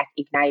movement back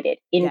ignited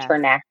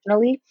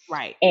internationally.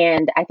 Right.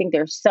 And I think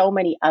there's so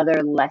many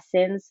other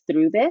lessons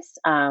through this.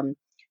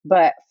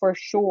 But for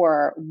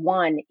sure,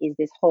 one is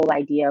this whole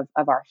idea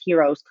of our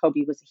heroes.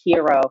 Kobe was a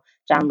hero.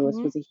 John Lewis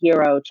was a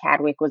hero.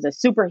 Chadwick was a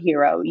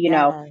superhero. You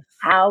know,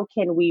 how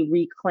can we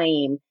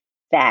reclaim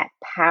that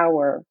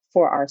power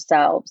for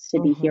ourselves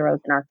to be heroes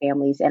in our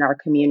families and our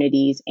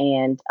communities,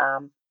 and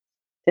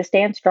to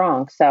stand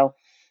strong? So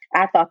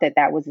I thought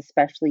that was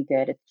especially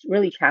good. It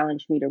really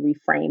challenged me to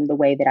reframe the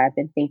way that I've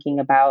been thinking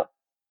about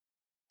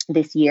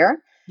this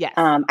year. Yes.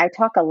 I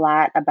talk a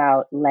lot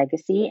about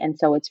legacy, and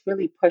so it's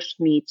really pushed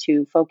me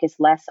to focus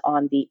less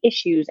on the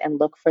issues and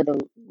look for the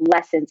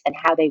lessons and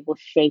how they will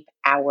shape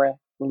our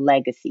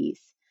legacies.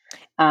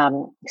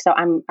 So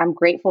I'm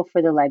grateful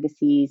for the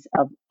legacies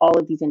of all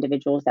of these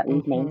individuals that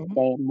we've named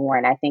today and more.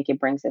 And I think it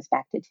brings us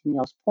back to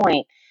Tennille's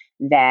point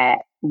that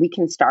we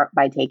can start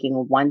by taking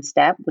one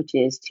step, which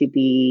is to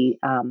be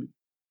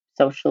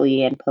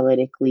socially and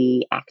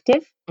politically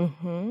active.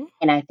 Mm-hmm.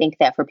 And I think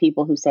that for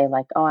people who say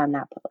like, "Oh, I'm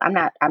not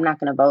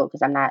going to vote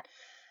because I'm not,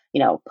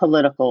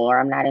 political, or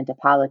I'm not into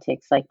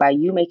politics," like by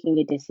you making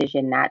a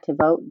decision not to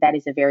vote, that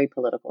is a very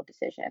political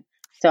decision.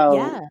 So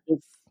Yeah.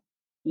 it's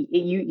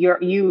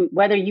you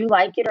whether you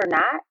like it or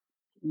not,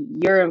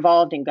 you're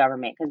involved in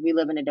government because we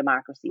live in a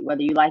democracy.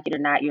 Whether you like it or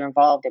not, you're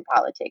involved in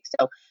politics.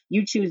 So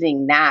you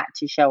choosing not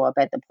to show up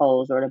at the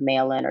polls or to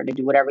mail in or to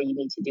do whatever you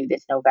need to do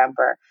this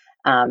November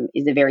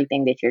is the very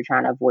thing that you're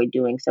trying to avoid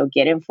doing. So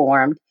get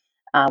informed.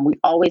 We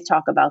always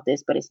talk about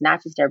this, but it's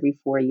not just every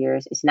 4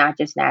 years. It's not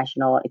just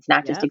national. It's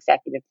not just Yep.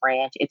 executive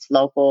branch. It's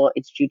local.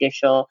 It's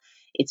judicial.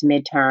 It's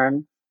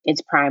midterm.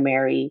 It's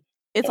primary.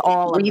 It's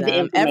all of Read the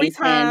them. Every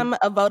information time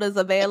a vote is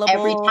every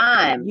available,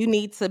 time. you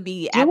need to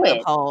be at Do the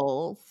it.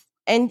 polls.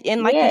 And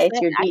like Yeah, you it's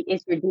said,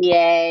 it's your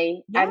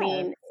DA. I yes.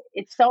 mean,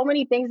 it's so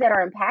many things that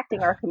are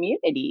impacting our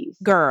communities.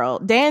 Girl,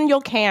 Daniel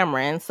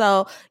Cameron.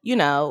 So,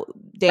 Daniel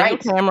Right.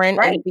 Cameron is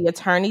Right. the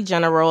Attorney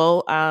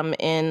General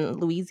in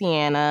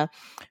Louisiana.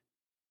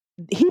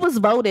 He was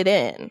voted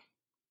in,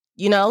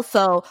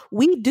 so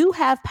we do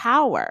have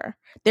power.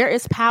 There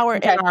is power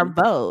in our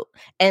vote.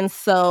 And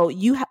so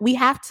we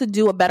have to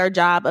do a better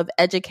job of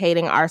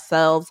educating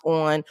ourselves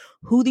on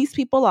who these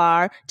people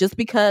are. Just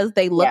because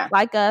they look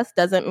like us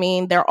doesn't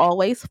mean they're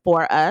always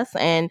for us.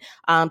 And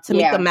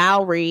Tamika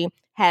Mallory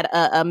had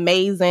an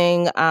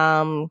amazing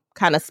kind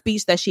of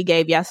speech that she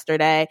gave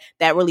yesterday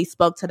that really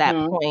spoke to that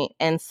point.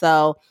 And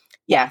so,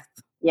 yes,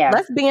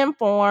 let's be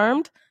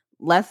informed.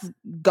 Let's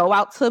go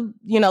out to,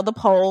 the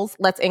polls.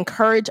 Let's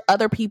encourage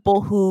other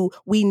people who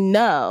we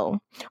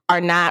know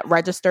are not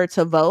registered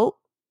to vote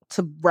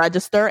to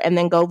register and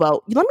then go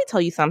vote. Let me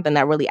tell you something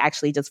that really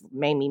actually just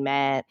made me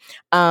mad.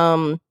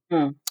 There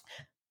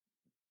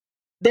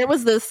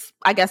was this,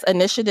 I guess,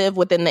 initiative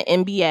within the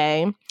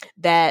NBA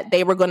that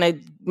they were going to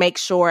make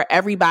sure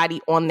everybody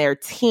on their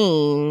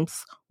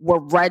teams were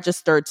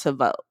registered to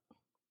vote.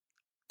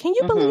 Can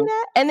you believe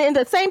that? And then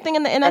the same thing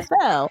in the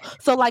NFL.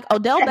 So like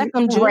Odell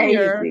Beckham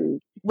Jr.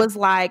 was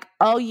like,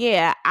 "Oh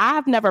yeah,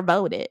 I've never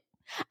voted."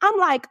 I'm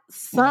like,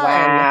 son.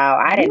 Wow,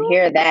 I didn't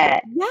hear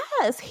that.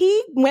 Yes,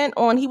 he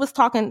was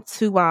talking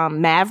to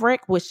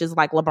Maverick, which is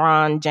like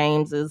LeBron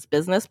James's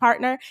business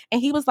partner.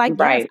 And he was like,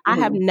 "Yes, I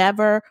have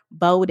never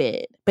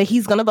voted, but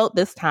he's going to vote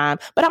this time."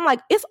 But I'm like,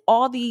 it's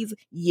all these,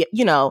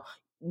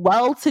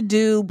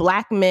 well-to-do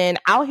Black men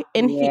out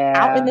in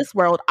this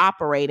world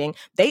operating.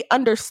 They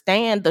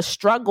understand the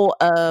struggle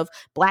of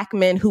Black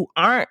men who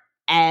aren't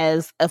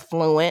as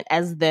affluent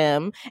as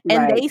them,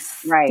 and they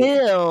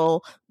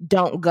still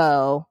don't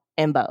go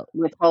and vote.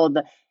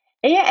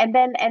 And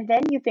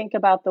then you think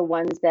about the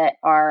ones that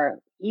are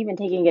even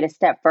taking it a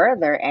step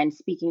further and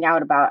speaking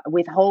out about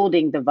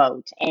withholding the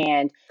vote.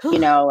 And,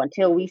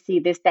 until we see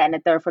this, that, and the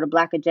third for the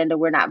Black agenda,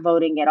 we're not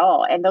voting at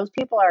all. And those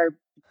people are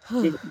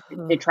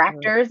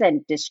detractors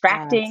and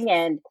distracting.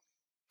 And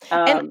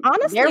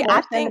honestly, they're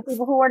worse than the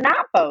people who are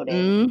not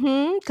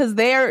voting. Because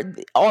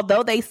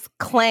although they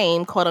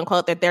claim, quote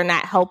unquote, that they're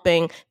not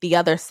helping the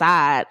other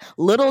side,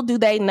 little do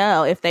they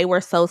know, if they were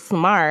so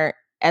smart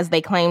as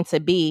they claim to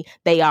be,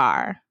 they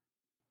are.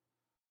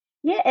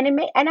 Yeah, and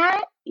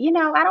I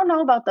don't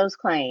know about those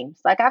claims.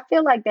 Like, I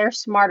feel like they're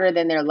smarter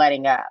than they're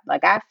letting up.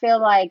 Like, I feel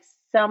like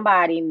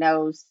somebody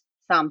knows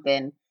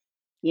something,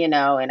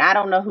 and I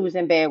don't know who's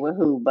in bed with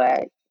who,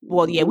 but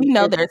well, yeah, we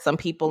know there's some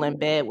people in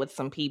bed with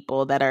some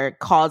people that are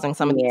causing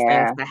some of these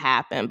things to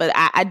happen. But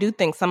I do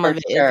think some of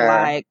it is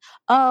like,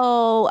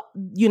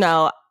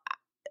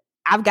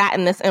 I've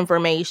gotten this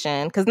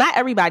information, because not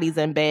everybody's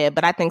in bed,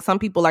 but I think some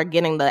people are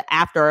getting the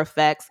after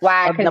effects.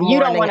 Why? Because you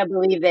don't want to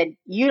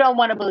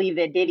believe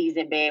that Diddy's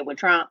in bed with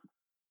Trump.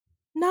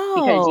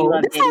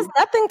 No, this has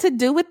nothing to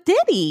do with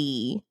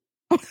Diddy.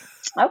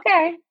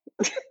 Okay,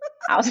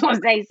 I was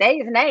going to say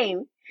his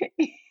name.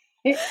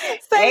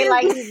 Say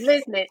like he's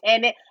listening,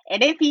 and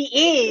if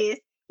he is,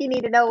 he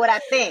need to know what I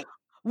think.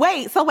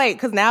 Wait,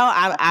 because now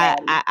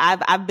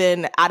I've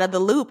been out of the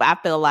loop. I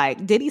feel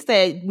like Diddy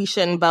said we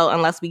shouldn't vote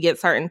unless we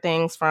get certain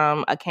things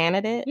from a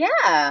candidate.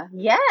 Yeah,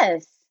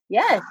 yes. He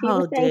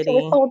was saying to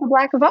withhold the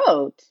Black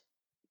vote.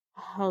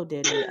 Oh,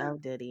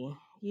 Diddy.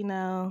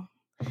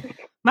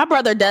 My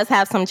brother does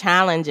have some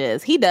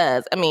challenges. He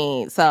does. I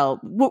mean, so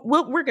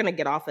we're going to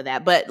get off of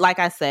that. But like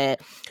I said,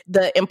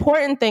 the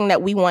important thing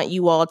that we want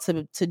you all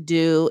to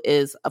do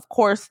is, of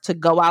course, to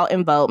go out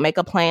and vote, make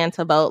a plan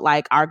to vote.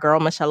 Like our girl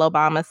Michelle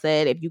Obama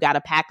said, if you got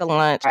to pack a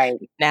lunch. Right.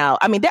 Now,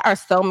 I mean, there are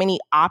so many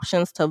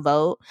options to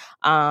vote.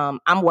 I'm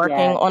working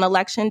on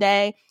election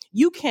day.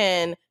 You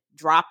can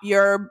drop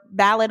your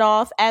ballot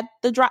off at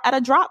a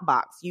drop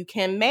box. You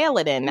can mail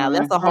it in. Now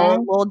that's a whole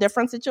little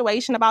different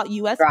situation about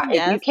USPS.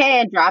 If you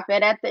can drop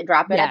it at the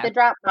drop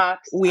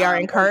box. We are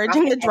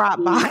encouraging the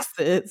drop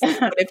boxes.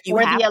 But if you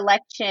the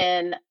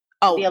election,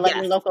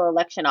 local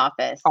election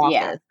office.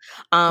 Yeah,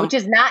 which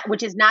is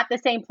not the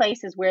same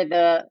place as where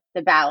the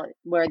ballot,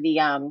 where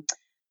the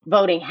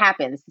voting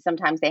happens.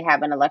 Sometimes they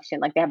have an election,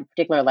 like they have a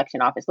particular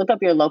election office. Look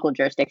up your local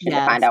jurisdiction to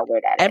find Yes. out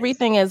where that is.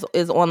 Everything is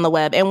on the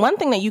web. And one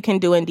thing that you can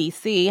do in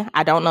DC,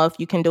 I don't know if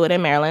you can do it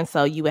in Maryland,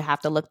 so you would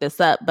have to look this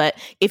up. But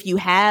if you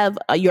have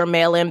your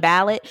mail-in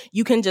ballot,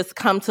 you can just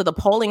come to the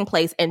polling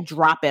place and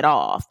drop it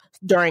off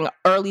during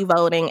early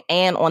voting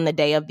and on the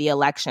day of the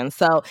election.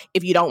 So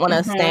if you don't want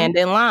to stand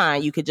in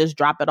line, you could just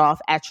drop it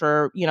off at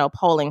your,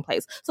 polling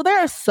place. So there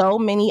are so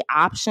many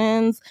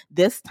options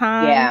this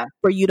time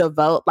for you to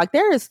vote. Like,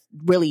 there is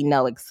really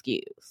no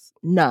excuse.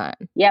 None.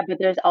 Yeah, but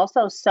there's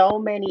also so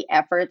many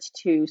efforts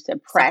to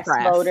suppress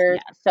voters.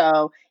 Yes.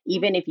 So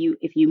even if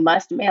you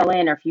must mail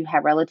in, or if you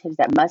have relatives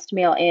that must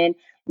mail in,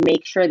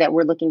 make sure that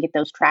we're looking at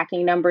those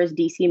tracking numbers.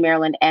 DC,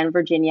 Maryland, and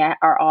Virginia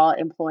are all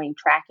employing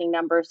tracking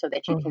numbers so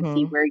that you can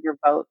see where your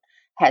vote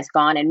has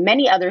gone. And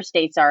many other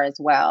states are as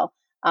well.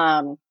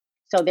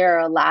 So there are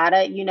a lot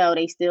of,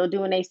 they still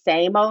doing their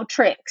same old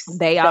tricks.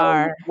 They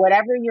are.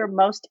 Whatever you're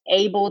most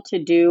able to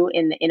do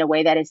in a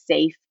way that is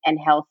safe and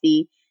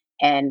healthy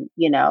and,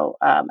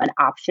 an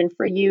option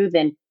for you,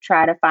 then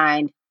try to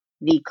find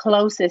the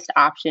closest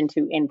option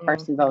to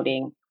in-person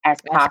voting as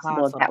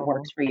possible that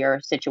works for your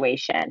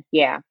situation.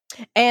 Yeah.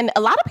 And a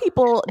lot of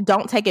people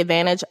don't take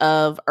advantage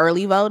of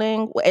early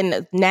voting.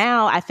 And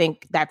now I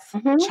think that's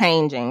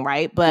changing,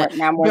 right? But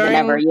now more than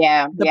ever,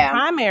 the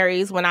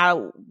primaries, when I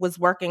was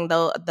working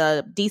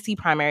the DC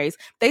primaries,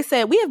 they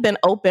said we have been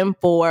open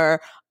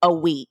for a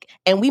week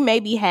and we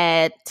maybe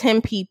had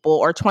 10 people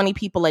or 20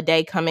 people a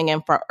day coming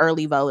in for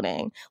early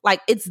voting. Like,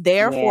 it's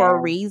there for a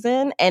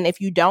reason. And if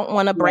you don't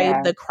want to brave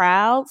the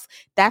crowds,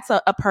 that's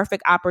a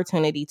perfect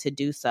opportunity to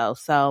do so.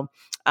 So,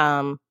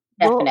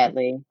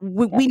 definitely.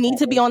 We need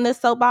to be on this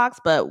soapbox,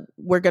 but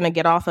we're going to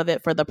get off of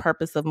it for the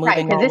purpose of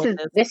moving on.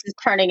 Because this is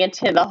turning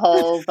into the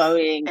whole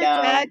voting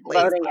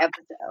voting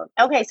episode.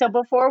 Okay, so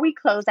before we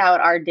close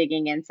out our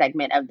digging in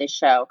segment of this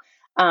show,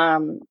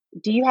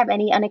 do you have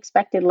any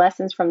unexpected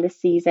lessons from this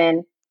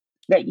season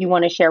that you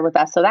want to share with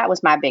us? So that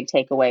was my big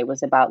takeaway,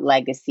 was about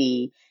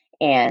legacy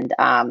and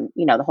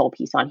the whole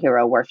piece on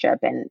hero worship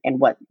and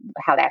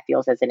how that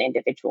feels as an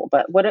individual.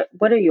 But what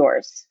are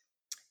yours?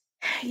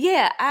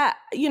 Yeah,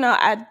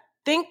 I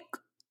think,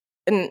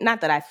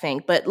 not that I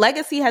think, but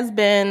legacy has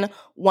been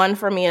one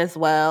for me as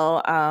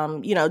well.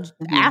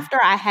 After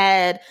I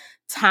had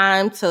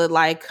time to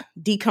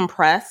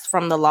decompress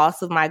from the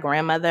loss of my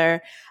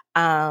grandmother,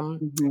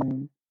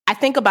 I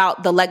think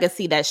about the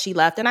legacy that she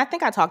left. And I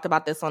think I talked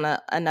about this on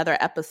another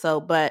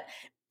episode, but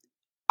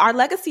our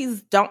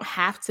legacies don't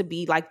have to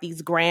be like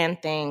these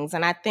grand things.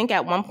 And I think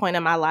at one point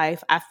in my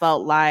life, I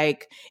felt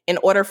like in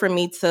order for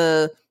me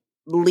to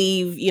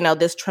leave,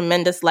 this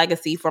tremendous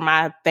legacy for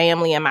my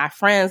family and my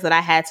friends, that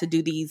I had to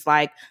do these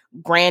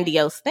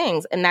grandiose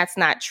things. And that's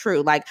not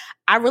true.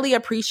 I really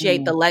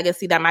appreciate the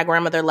legacy that my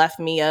grandmother left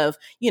me of,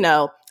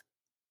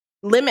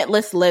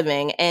 limitless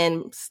living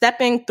and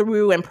stepping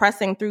through and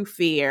pressing through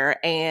fear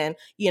and,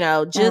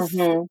 just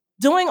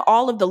doing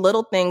all of the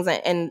little things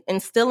and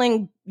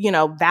instilling,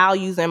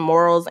 values and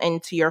morals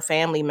into your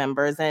family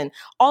members and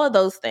all of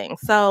those things.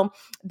 So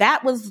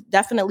that was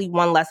definitely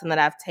one lesson that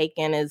I've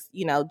taken is,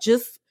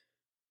 just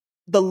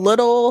the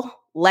little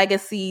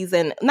legacies,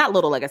 and not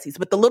little legacies,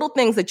 but the little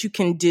things that you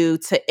can do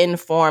to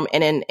inform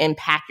and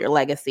impact your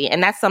legacy.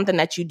 And that's something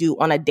that you do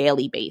on a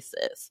daily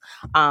basis.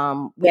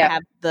 We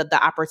have the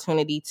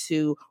opportunity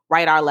to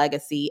write our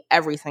legacy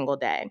every single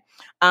day.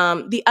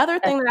 The other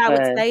thing that I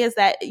would say is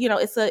that,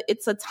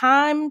 it's a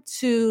time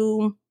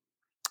to,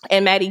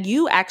 and Maddie,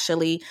 you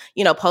actually,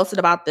 posted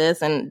about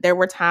this, and there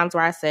were times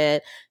where I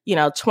said,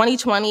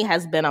 2020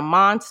 has been a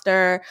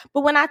monster.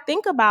 But when I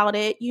think about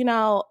it,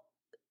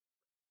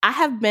 I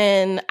have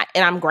been,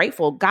 and I'm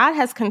grateful, God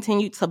has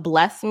continued to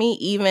bless me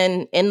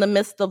even in the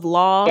midst of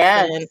loss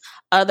and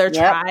other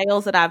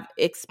trials that I've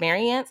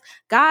experienced.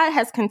 God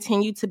has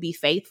continued to be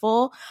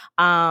faithful.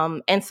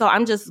 And so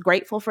I'm just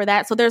grateful for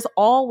that. So there's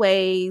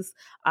always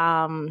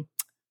a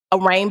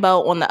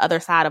rainbow on the other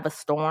side of a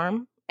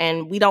storm.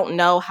 And we don't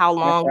know how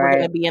long we're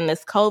going to be in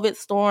this COVID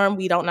storm.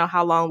 We don't know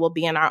how long we'll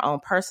be in our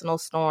own personal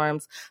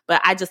storms.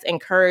 But I just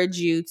encourage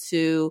you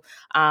to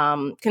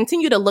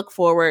continue to look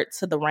forward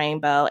to the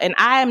rainbow. And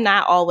I am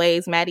not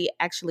always, Maddie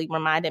actually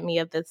reminded me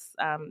of this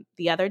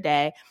the other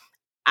day,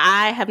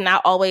 I have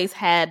not always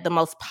had the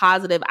most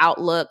positive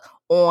outlook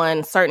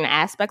on certain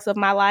aspects of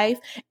my life.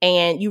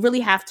 And you really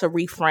have to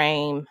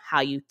reframe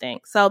how you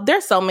think. So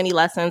there's so many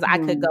lessons. I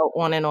could go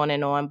on and on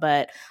and on,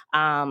 but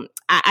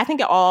I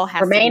think it all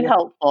has remain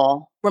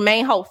hopeful.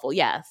 Remain hopeful,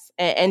 yes.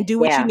 And do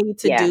what you need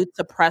to do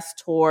to press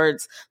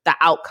towards the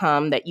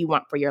outcome that you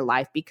want for your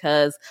life.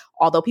 Because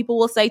although people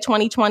will say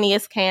 2020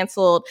 is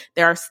canceled,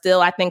 there are still,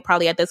 I think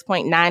probably at this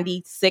point,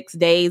 96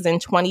 days in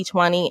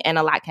 2020, and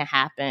a lot can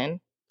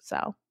happen.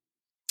 So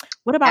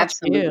what about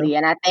you?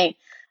 And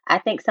I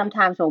think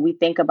sometimes when we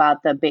think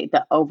about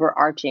the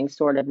overarching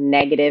sort of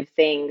negative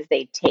things,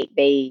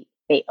 they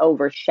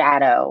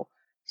overshadow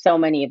so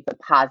many of the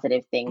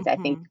positive things. I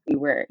think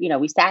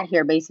we sat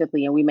here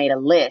basically and we made a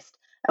list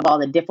of all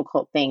the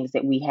difficult things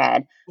that we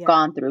had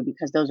gone through,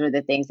 because those were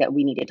the things that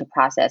we needed to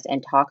process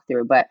and talk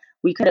through. But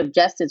we could have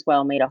just as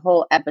well made a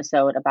whole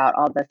episode about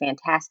all the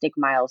fantastic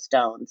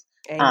milestones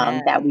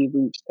that we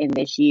reached in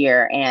this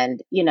year.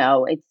 And,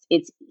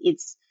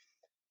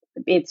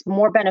 it's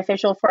more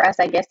beneficial for us,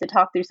 I guess, to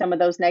talk through some of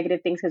those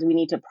negative things because we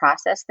need to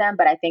process them.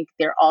 But I think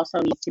there also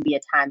needs to be a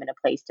time and a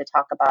place to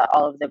talk about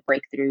all of the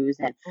breakthroughs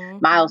and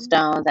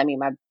milestones. I mean,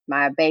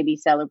 my baby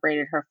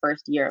celebrated her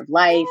first year of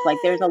life. Like,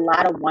 there's a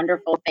lot of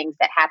wonderful things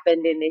that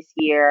happened in this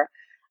year.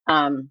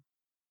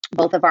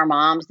 Both of our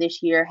moms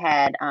this year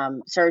had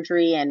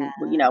surgery, and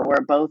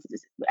we're both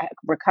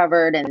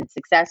recovered and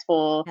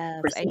successful.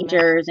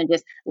 Procedures, and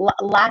just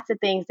lots of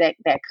things that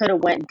could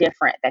have went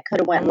different, that could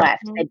have went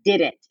left, that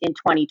didn't in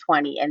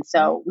 2020. And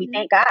so we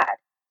thank God.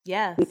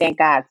 Yes. We thank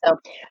God. So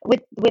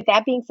with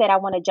that being said, I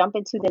want to jump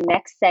into the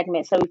next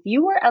segment. So if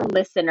you were a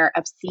listener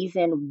of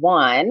season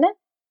 1,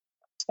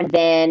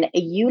 then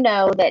you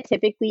know that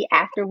typically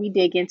after we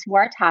dig into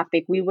our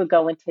topic, we would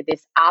go into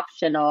this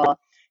optional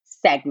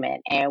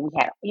segment. And we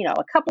had,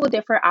 a couple of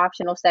different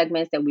optional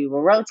segments that we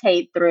will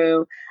rotate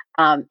through.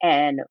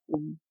 And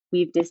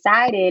we've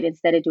decided,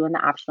 instead of doing the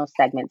optional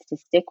segments, to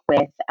stick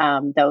with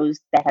those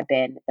that have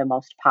been the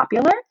most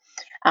popular.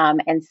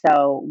 And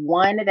so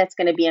one that's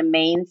going to be a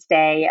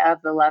mainstay of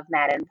the Love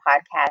Madden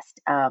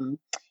podcast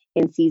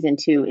in season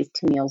 2 is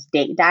Tennille's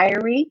date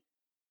diary.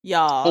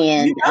 Y'all,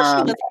 and she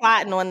was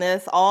plotting on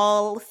this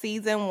all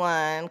season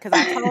 1, because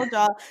I told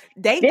y'all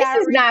date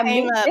diary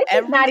came up this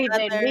is not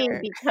even me,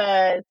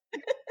 because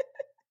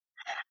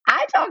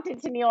I talk to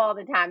Tennille all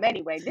the time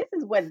anyway. This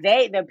is what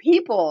the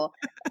people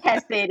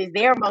has said is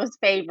their most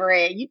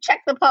favorite. You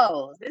check the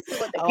polls. This is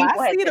what the people have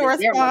said is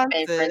their most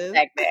favorite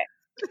segment.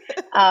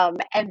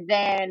 And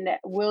then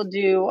we'll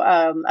do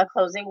a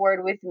closing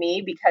word with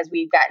me, because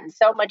we've gotten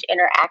so much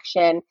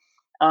interaction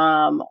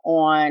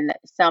on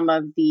some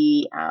of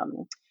the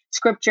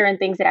scripture and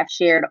things that I've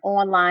shared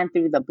online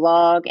through the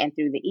blog and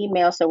through the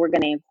email. So we're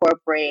going to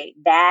incorporate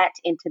that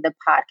into the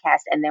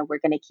podcast. And then we're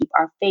going to keep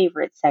our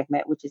favorite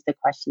segment, which is the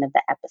question of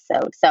the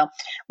episode. So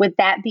with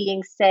that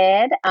being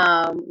said,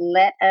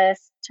 let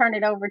us turn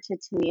it over to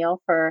Tennille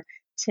for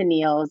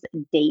Tennille's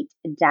date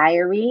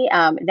diary.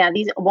 Now,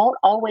 these won't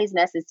always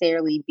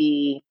necessarily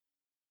be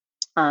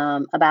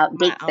about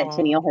dates that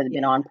Tennille has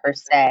been on per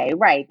se.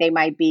 Right. They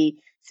might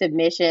be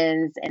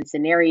submissions and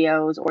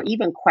scenarios, or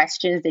even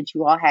questions that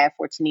you all have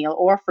for Tennille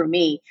or for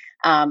me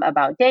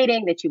about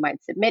dating that you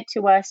might submit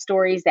to us,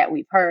 stories that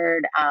we've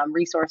heard,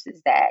 resources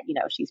that,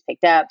 she's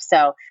picked up.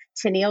 So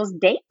Tennille's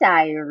date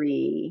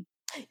diary.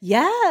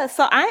 Yeah.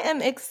 So I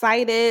am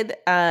excited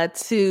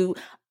to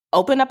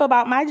open up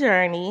about my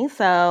journey.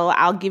 So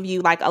I'll give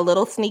you like a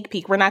little sneak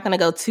peek. We're not going to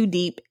go too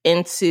deep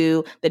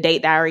into the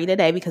date diary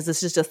today, because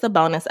this is just a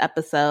bonus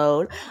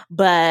episode,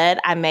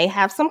 but I may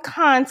have some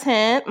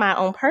content, my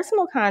own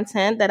personal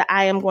content, that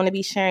I am going to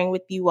be sharing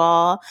with you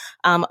all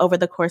over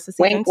the course of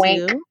season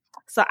 2.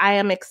 So I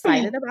am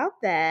excited about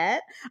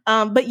that.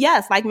 But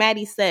yes, like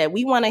Maddie said,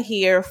 we want to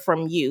hear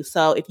from you.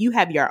 So if you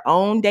have your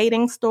own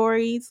dating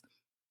stories,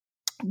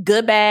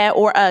 good, bad,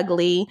 or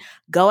ugly,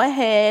 go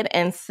ahead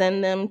and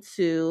send them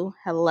to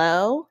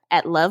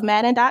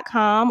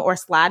hello@lovemadden.com, or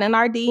slide in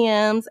our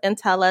DMs and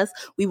tell us.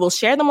 We will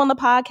share them on the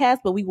podcast,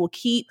 but we will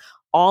keep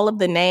all of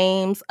the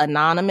names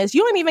anonymous.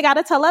 You don't even got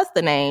to tell us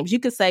the names. You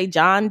could say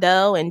John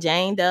Doe and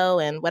Jane Doe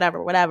and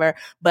whatever.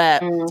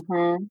 But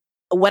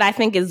what I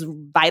think is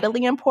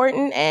vitally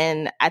important,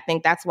 and I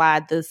think that's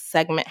why this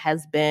segment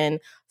has been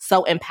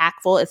so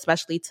impactful,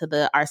 especially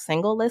to our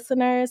single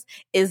listeners,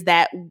 is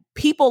that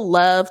people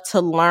love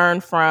to learn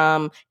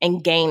from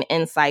and gain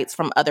insights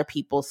from other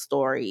people's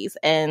stories.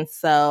 And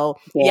so,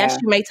 yes,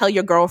 you may tell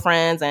your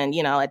girlfriends, and,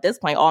 at this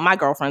point, all my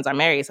girlfriends are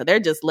married, so they're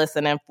just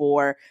listening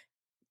for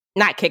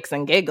not kicks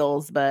and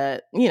giggles,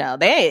 but,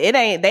 they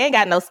ain't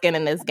got no skin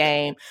in this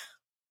game.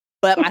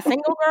 But my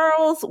single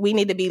girls, we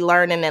need to be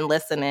learning and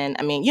listening.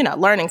 I mean,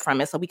 learning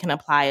from it so we can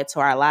apply it to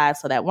our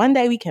lives, so that one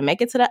day we can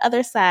make it to the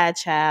other side,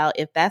 child,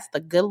 if that's the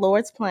good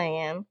Lord's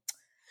plan.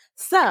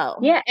 So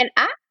yeah, and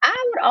I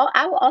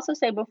will also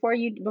say, before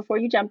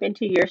you jump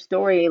into your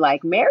story,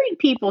 like, married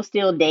people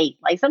still date.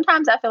 Like,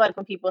 sometimes I feel like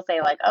when people say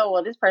like, oh,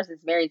 well, this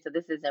person's married, so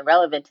this isn't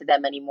relevant to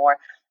them anymore.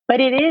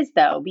 But it is,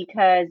 though,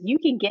 because you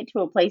can get to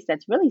a place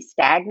that's really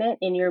stagnant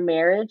in your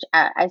marriage.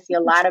 I see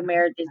a lot of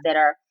marriages that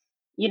are,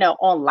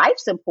 on life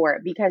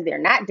support, because they're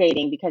not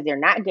dating, because they're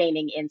not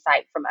gaining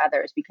insight from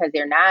others, because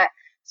they're not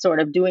sort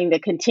of doing the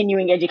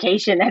continuing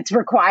education that's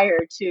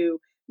required to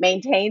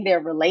maintain their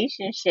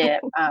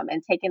relationship,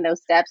 and taking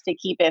those steps to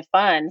keep it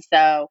fun.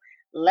 So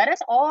let us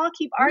all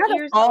keep our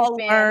ears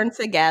open. Learn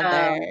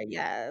together.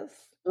 Yes.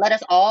 Let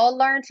us all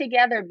learn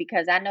together,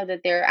 because I know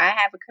that I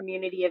have a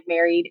community of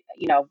married,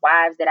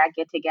 wives that I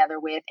get together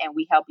with, and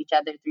we help each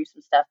other through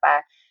some stuff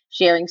by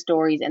sharing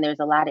stories. And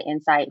there's a lot of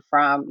insight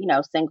from,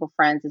 single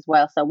friends as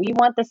well. So we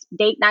want the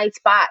date night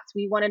spots.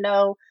 We want to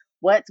know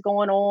what's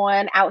going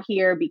on out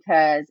here,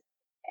 because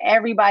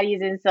everybody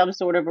is in some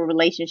sort of a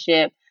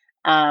relationship.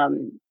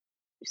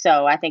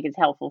 So I think it's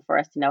helpful for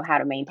us to know how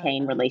to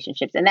maintain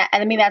relationships. And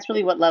that's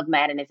really what Love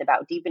Madden is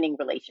about, deepening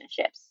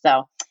relationships.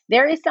 So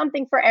there is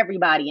something for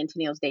everybody in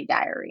Tennille's Date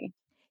Diary.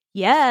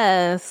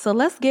 Yes. So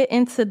let's get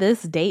into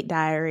this date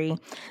diary.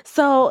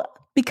 So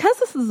because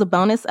this is a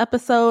bonus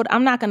episode,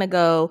 I'm not going to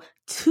go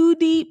too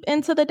deep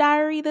into the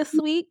diary this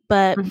week,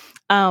 but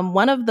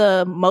one of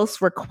the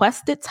most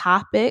requested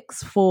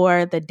topics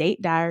for the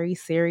date diary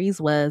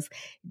series was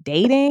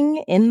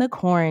dating in the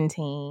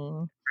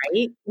quarantine.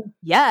 Right?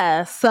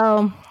 Yeah.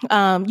 So,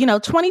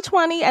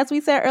 2020, as we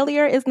said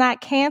earlier, is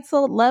not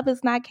canceled. Love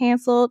is not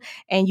canceled.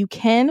 And you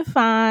can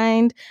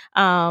find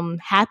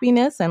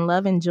happiness and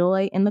love and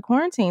joy in the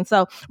quarantine.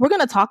 So we're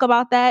going to talk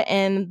about that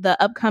in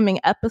the upcoming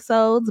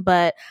episodes.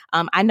 But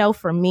I know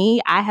for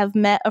me, I have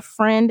met a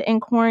friend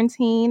in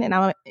quarantine and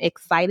I'm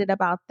excited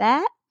about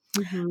that.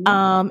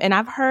 And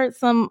I've heard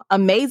some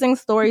amazing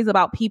stories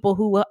about people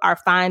who are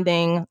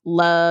finding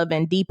love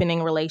and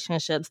deepening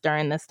relationships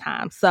during this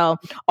time. So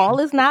all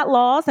is not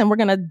lost, and we're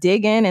going to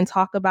dig in and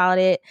talk about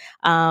it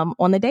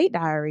on the date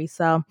diary.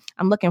 So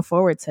I'm looking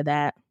forward to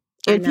that.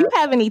 If you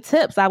have any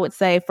tips, I would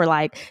say for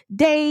like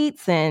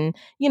dates and,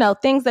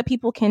 things that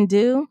people can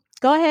do,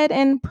 go ahead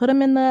and put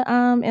them in the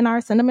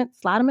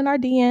slide them in our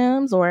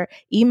DMs or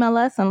email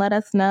us and let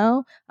us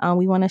know.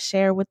 We want to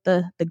share with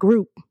the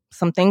group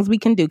some things we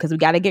can do because we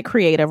got to get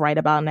creative right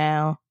about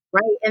now.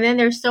 Right. And then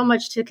there's so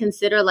much to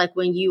consider, like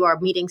when you are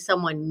meeting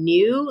someone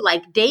new,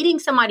 like dating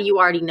somebody you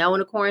already know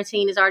in a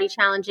quarantine is already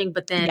challenging,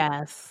 but then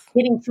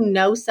getting to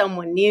know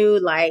someone new,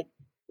 like,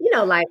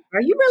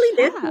 are you really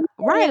this?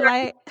 Right.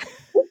 Like,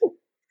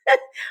 are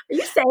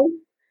you safe?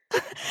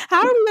 How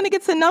are we going to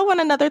get to know one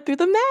another through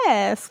the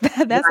mask?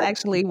 That's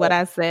actually what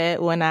I said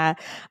when I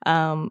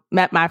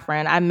met my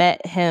friend. I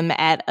met him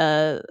at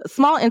a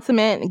small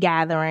intimate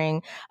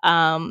gathering.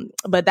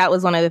 But that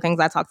was one of the things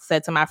I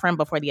said to my friend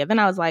before the event.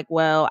 I was like,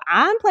 well,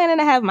 I'm planning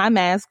to have my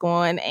mask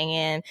on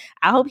and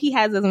I hope he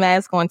has his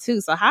mask on too.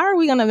 So how are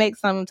we going to make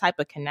some type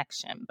of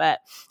connection? But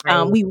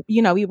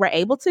we were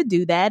able to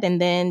do that.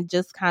 And then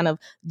just kind of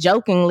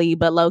jokingly,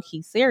 but low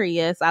key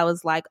serious, I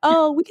was like,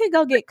 oh, we could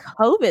go get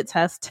COVID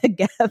tests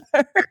together.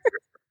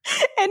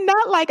 And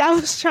not like I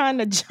was trying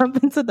to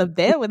jump into the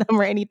bed with him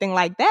or anything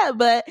like that.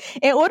 But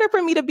in order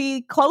for me to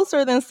be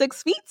closer than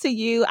 6 feet to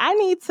you, I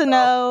need to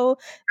know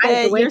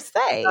that you're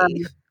safe.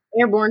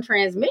 Airborne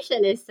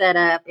transmission is set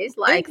up. It's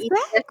like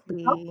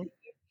exactly.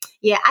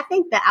 Yeah, I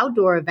think the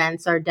outdoor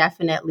events are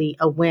definitely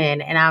a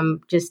win. And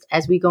I'm just,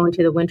 as we go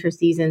into the winter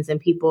season and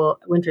people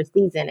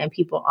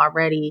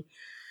already,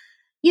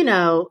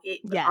 are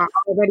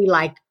already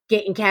like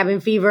getting cabin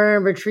fever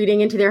and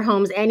retreating into their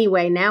homes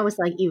anyway. Now it's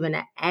like even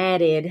an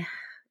added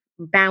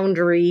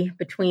boundary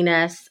between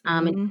us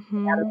and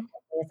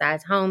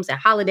besides homes and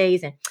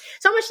holidays and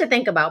so much to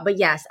think about. But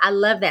yes, I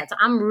love that. So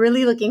I'm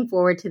really looking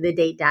forward to the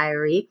date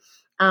diary.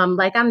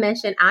 Like I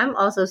mentioned, I'm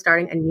also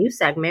starting a new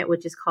segment,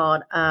 which is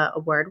called A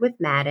Word with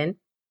Madden.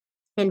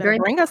 And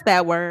bring us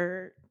that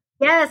word.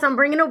 Yes, I'm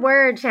bringing a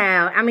word,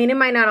 child. I mean, it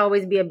might not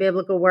always be a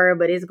biblical word,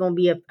 but it's going to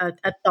be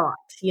a thought,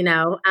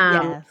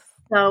 Yes.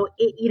 So,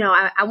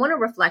 I want to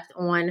reflect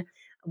on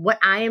what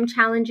I am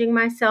challenging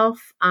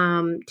myself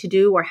to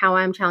do or how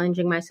I'm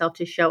challenging myself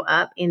to show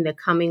up in the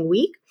coming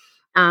week.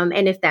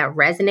 And if that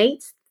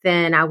resonates,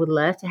 then I would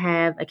love to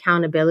have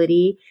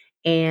accountability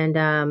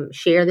and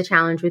share the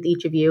challenge with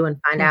each of you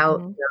and find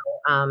out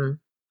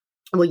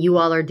what you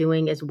all are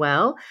doing as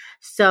well.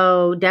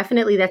 So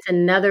definitely that's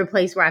another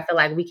place where I feel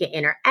like we can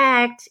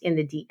interact in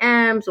the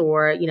DMs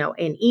or,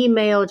 in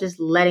email, just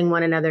letting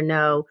one another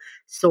know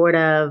sort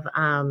of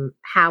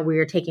how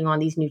we're taking on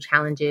these new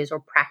challenges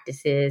or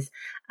practices.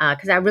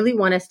 Because I really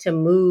want us to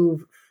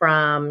move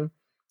from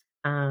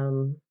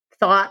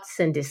thoughts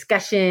and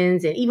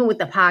discussions, and even with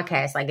the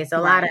podcast, like it's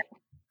a lot of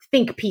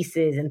think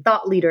pieces and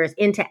thought leaders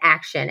into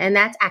action. And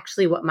that's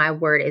actually what my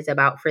word is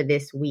about for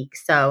this week.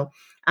 So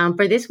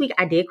for this week,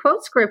 I did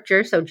quote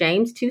scripture. So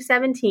James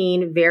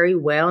 2:17, very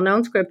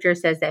well-known scripture,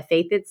 says that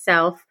faith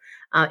itself,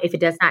 if it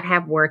does not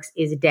have works,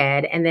 is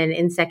dead. And then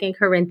in 2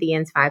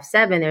 Corinthians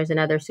 5:7, there's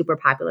another super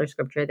popular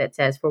scripture that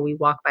says, for we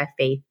walk by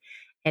faith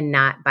and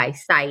not by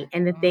sight.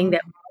 And the thing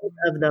that both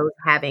of those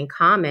have in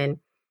common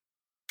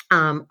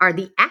are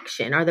the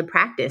action, are the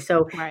practice.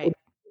 So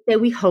that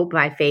we hope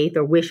by faith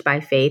or wish by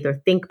faith or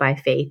think by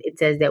faith. It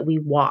says that we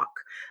walk.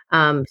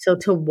 So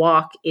to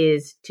walk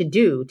is to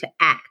do, to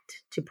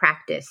act, to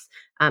practice.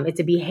 It's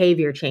a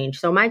behavior change.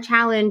 So my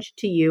challenge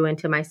to you and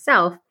to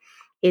myself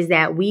is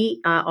that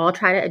we all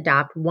try to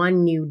adopt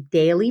one new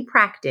daily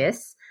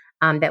practice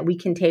that we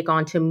can take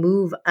on to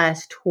move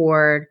us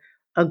toward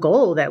a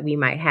goal that we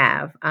might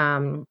have.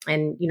 And,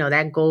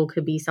 that goal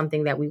could be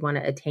something that we want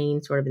to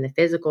attain sort of in the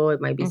physical.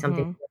 It might be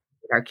something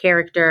our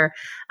character.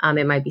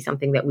 It might be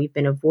something that we've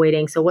been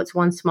avoiding. So what's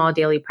one small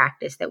daily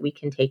practice that we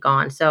can take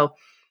on? So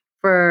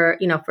for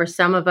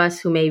some of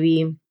us who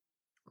maybe,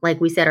 like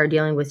we said, are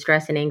dealing with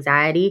stress and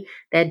anxiety,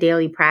 that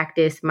daily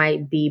practice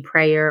might be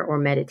prayer or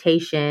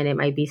meditation. It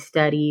might be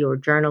study or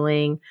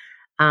journaling.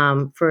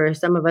 For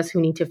some of us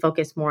who need to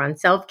focus more on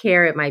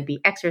self-care, it might be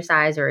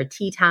exercise or a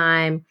tea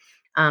time.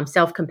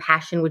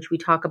 self-compassion, which we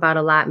talk about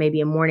a lot,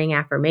 maybe a morning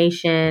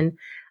affirmation.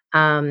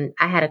 I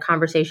had a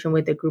conversation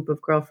with a group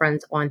of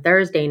girlfriends on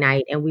Thursday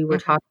night, and we were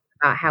talking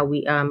about how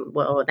we,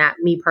 well, not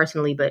me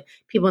personally, but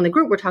people in the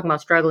group were talking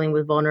about struggling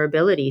with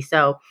vulnerability.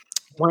 So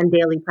one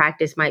daily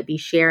practice might be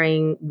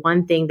sharing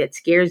one thing that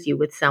scares you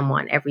with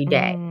someone every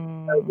day.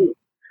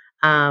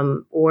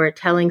 Or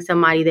telling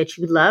somebody that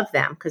you love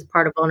them, because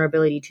part of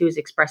vulnerability too is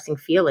expressing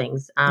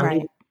feelings,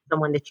 even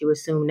someone that you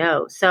assume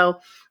knows. So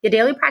the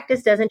daily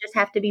practice doesn't just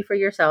have to be for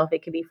yourself.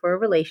 It could be for a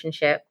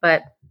relationship.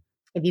 But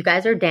if you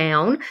guys are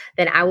down,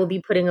 then I will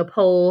be putting a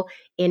poll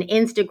in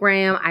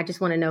Instagram. I just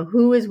want to know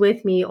who is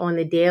with me on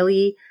the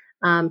daily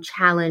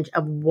challenge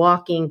of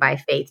walking by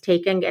faith,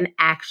 taking an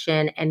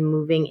action and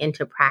moving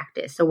into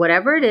practice. So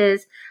whatever it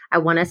is, I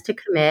want us to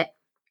commit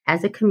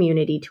as a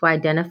community to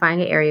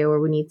identifying an area where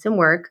we need some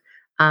work,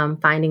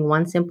 finding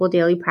one simple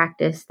daily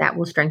practice that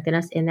will strengthen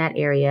us in that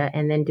area,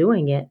 and then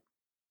doing it.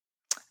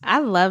 I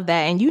love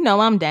that. And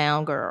I'm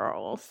down,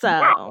 girl. So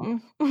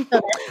that's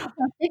a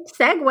perfect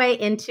segue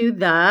into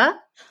the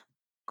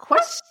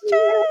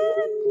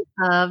question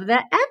of the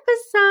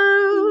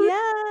episode.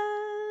 Yes.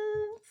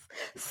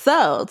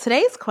 So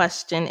today's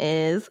question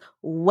is,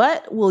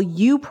 what will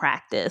you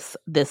practice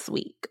this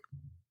week?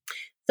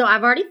 So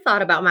I've already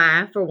thought about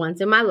mine for once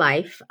in my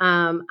life.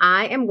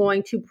 I am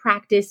going to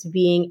practice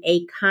being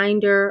a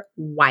kinder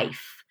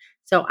wife.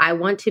 So I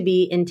want to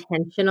be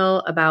intentional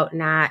about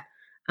not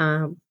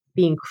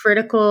being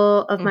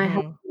critical of my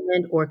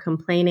husband or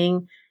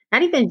complaining,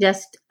 not even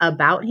just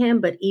about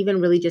him, but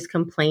even really just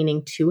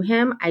complaining to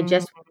him.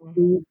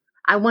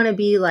 I want to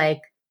be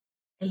like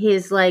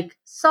his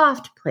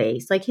soft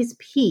place, like his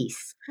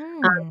peace.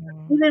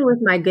 Even with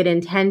my good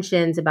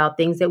intentions about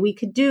things that we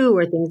could do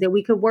or things that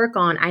we could work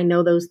on, I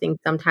know those things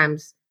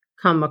sometimes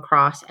come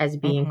across as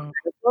being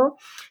critical.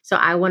 So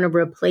I want to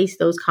replace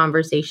those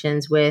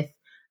conversations with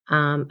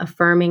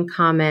affirming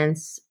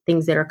comments,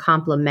 things that are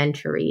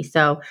complimentary.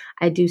 So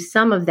I do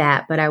some of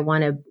that, but I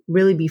want to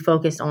really be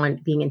focused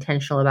on being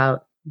intentional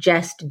about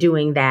just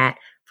doing that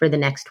for the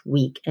next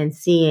week and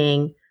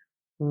seeing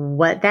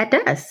what that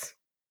does.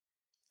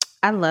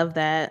 I love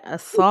that. A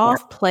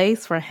soft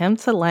place for him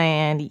to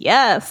land.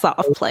 Yes,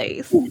 soft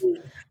place.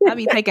 I'll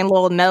be taking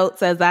little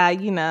notes as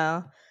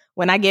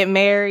when I get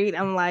married,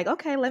 I'm like,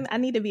 okay, I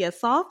need to be a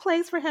soft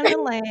place for him to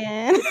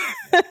land.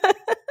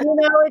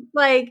 It's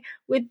like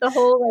with the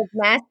whole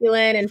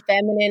masculine and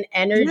feminine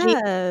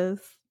energy,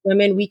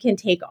 women, we can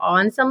take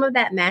on some of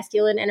that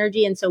masculine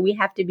energy. And so we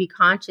have to be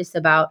conscious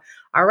about,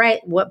 all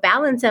right, what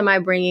balance am I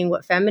bringing?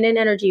 What feminine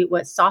energy,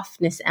 what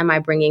softness am I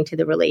bringing to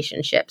the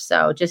relationship?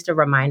 So just a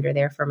reminder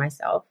there for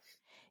myself.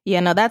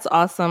 Yeah, no, that's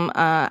awesome.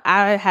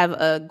 I have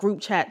a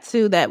group chat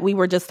too that we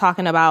were just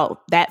talking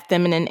about that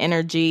feminine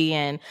energy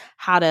and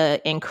how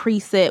to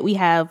increase it. We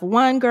have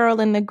one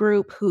girl in the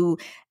group who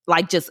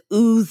just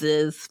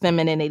oozes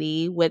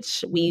femininity,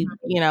 which we,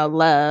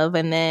 love.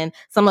 And then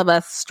some of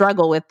us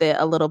struggle with it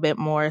a little bit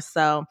more.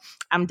 So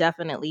I'm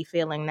definitely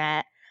feeling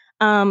that.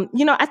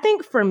 I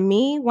think for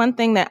me, one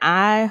thing that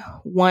I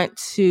want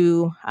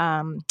to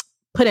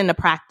put into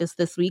practice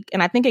this week,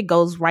 and I think it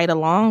goes right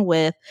along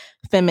with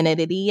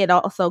femininity. It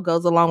also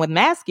goes along with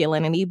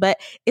masculinity,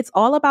 but it's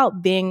all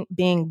about being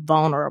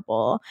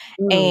vulnerable.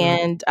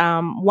 And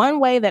one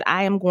way that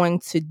I am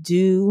going to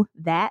do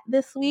that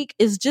this week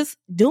is just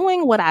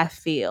doing what I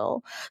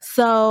feel.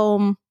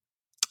 So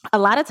a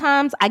lot of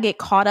times I get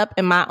caught up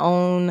in my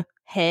own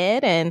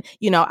head and,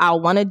 I'll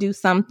want to do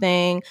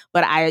something,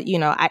 but I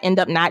end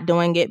up not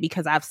doing it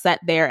because I've sat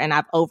there and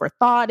I've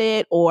overthought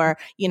it, or,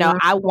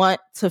 I want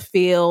to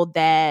feel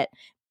that,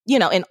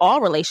 in all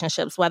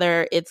relationships,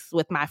 whether it's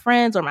with my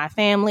friends or my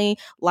family,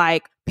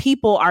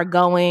 people are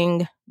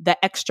going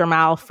the extra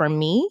mile for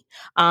me,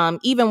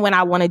 even when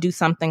I want to do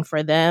something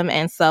for them.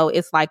 And so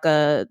it's like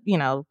a,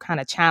 kind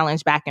of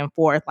challenge back and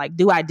forth.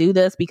 Do I do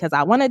this because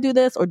I want to do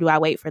this, or do I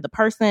wait for the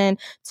person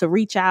to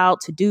reach out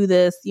to do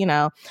this,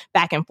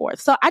 back and forth.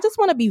 So I just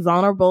want to be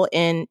vulnerable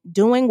in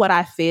doing what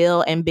I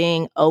feel and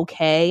being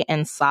okay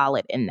and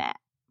solid in that.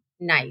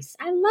 Nice.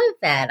 I love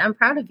that. I'm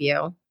proud of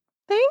you.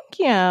 Thank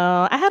you.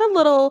 I had a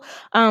little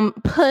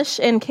push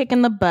and kick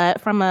in the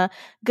butt from a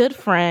good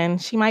friend.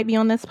 She might be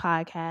on this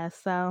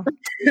podcast, so.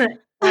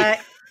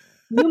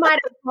 You might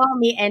have called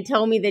me and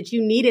told me that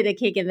you needed a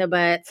kick in the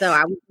butt, so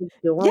I was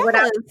doing what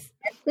I was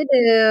to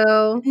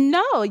do.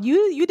 No,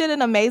 you did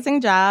an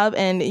amazing job,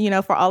 and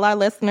for all our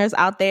listeners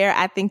out there,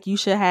 I think you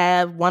should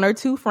have one or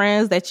two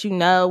friends that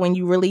when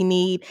you really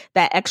need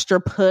that extra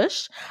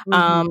push,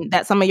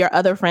 that some of your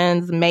other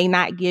friends may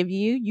not give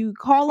you. You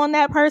call on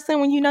that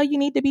person when you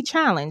need to be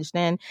challenged,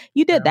 and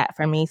you did that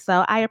for me,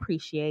 so I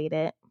appreciate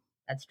it.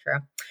 That's true.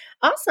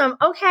 Awesome.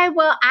 Okay.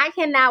 Well, I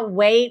cannot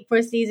wait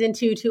for season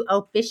 2 to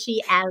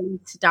officially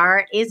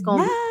start. It's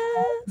going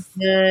to be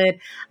good.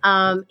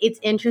 It's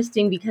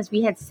interesting because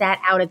we had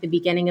sat out at the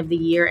beginning of the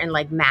year and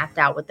mapped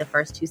out what the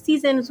first 2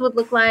 seasons would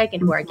look like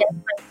and who our guests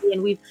might be.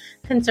 And we've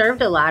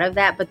conserved a lot of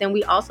that. But then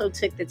we also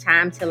took the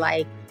time to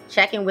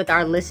check in with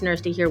our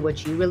listeners to hear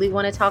what you really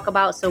want to talk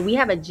about. So we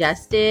have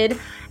adjusted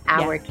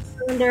our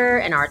calendar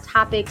and our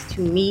topics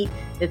to meet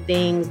the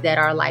things that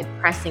are like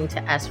pressing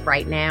to us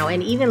right now,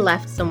 and even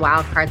left some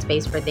wild card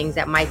space for things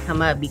that might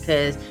come up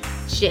because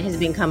shit has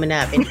been coming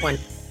up in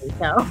 2020.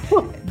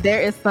 So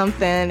there is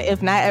something,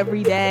 if not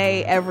every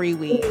day, every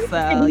week.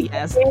 So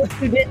yes,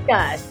 to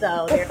discuss.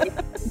 So there is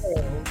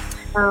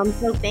something.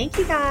 So thank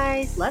you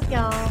guys. Love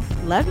y'all.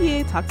 Love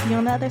you. Talk to you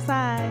on the other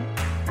side.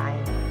 Bye.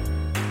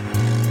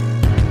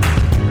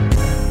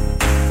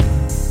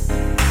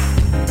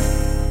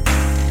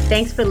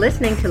 Thanks for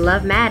listening to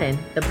Love Madden,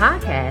 the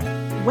podcast.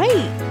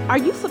 Wait, are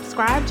you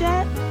subscribed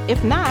yet?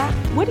 If not,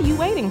 what are you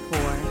waiting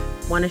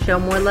for? Want to show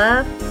more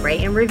love?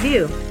 Rate and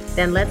review.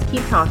 Then let's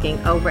keep talking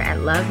over at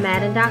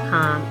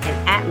lovemadden.com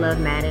and at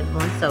Love Madden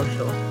on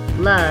social.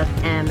 Love,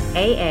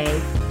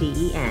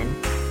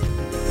 MAADEN.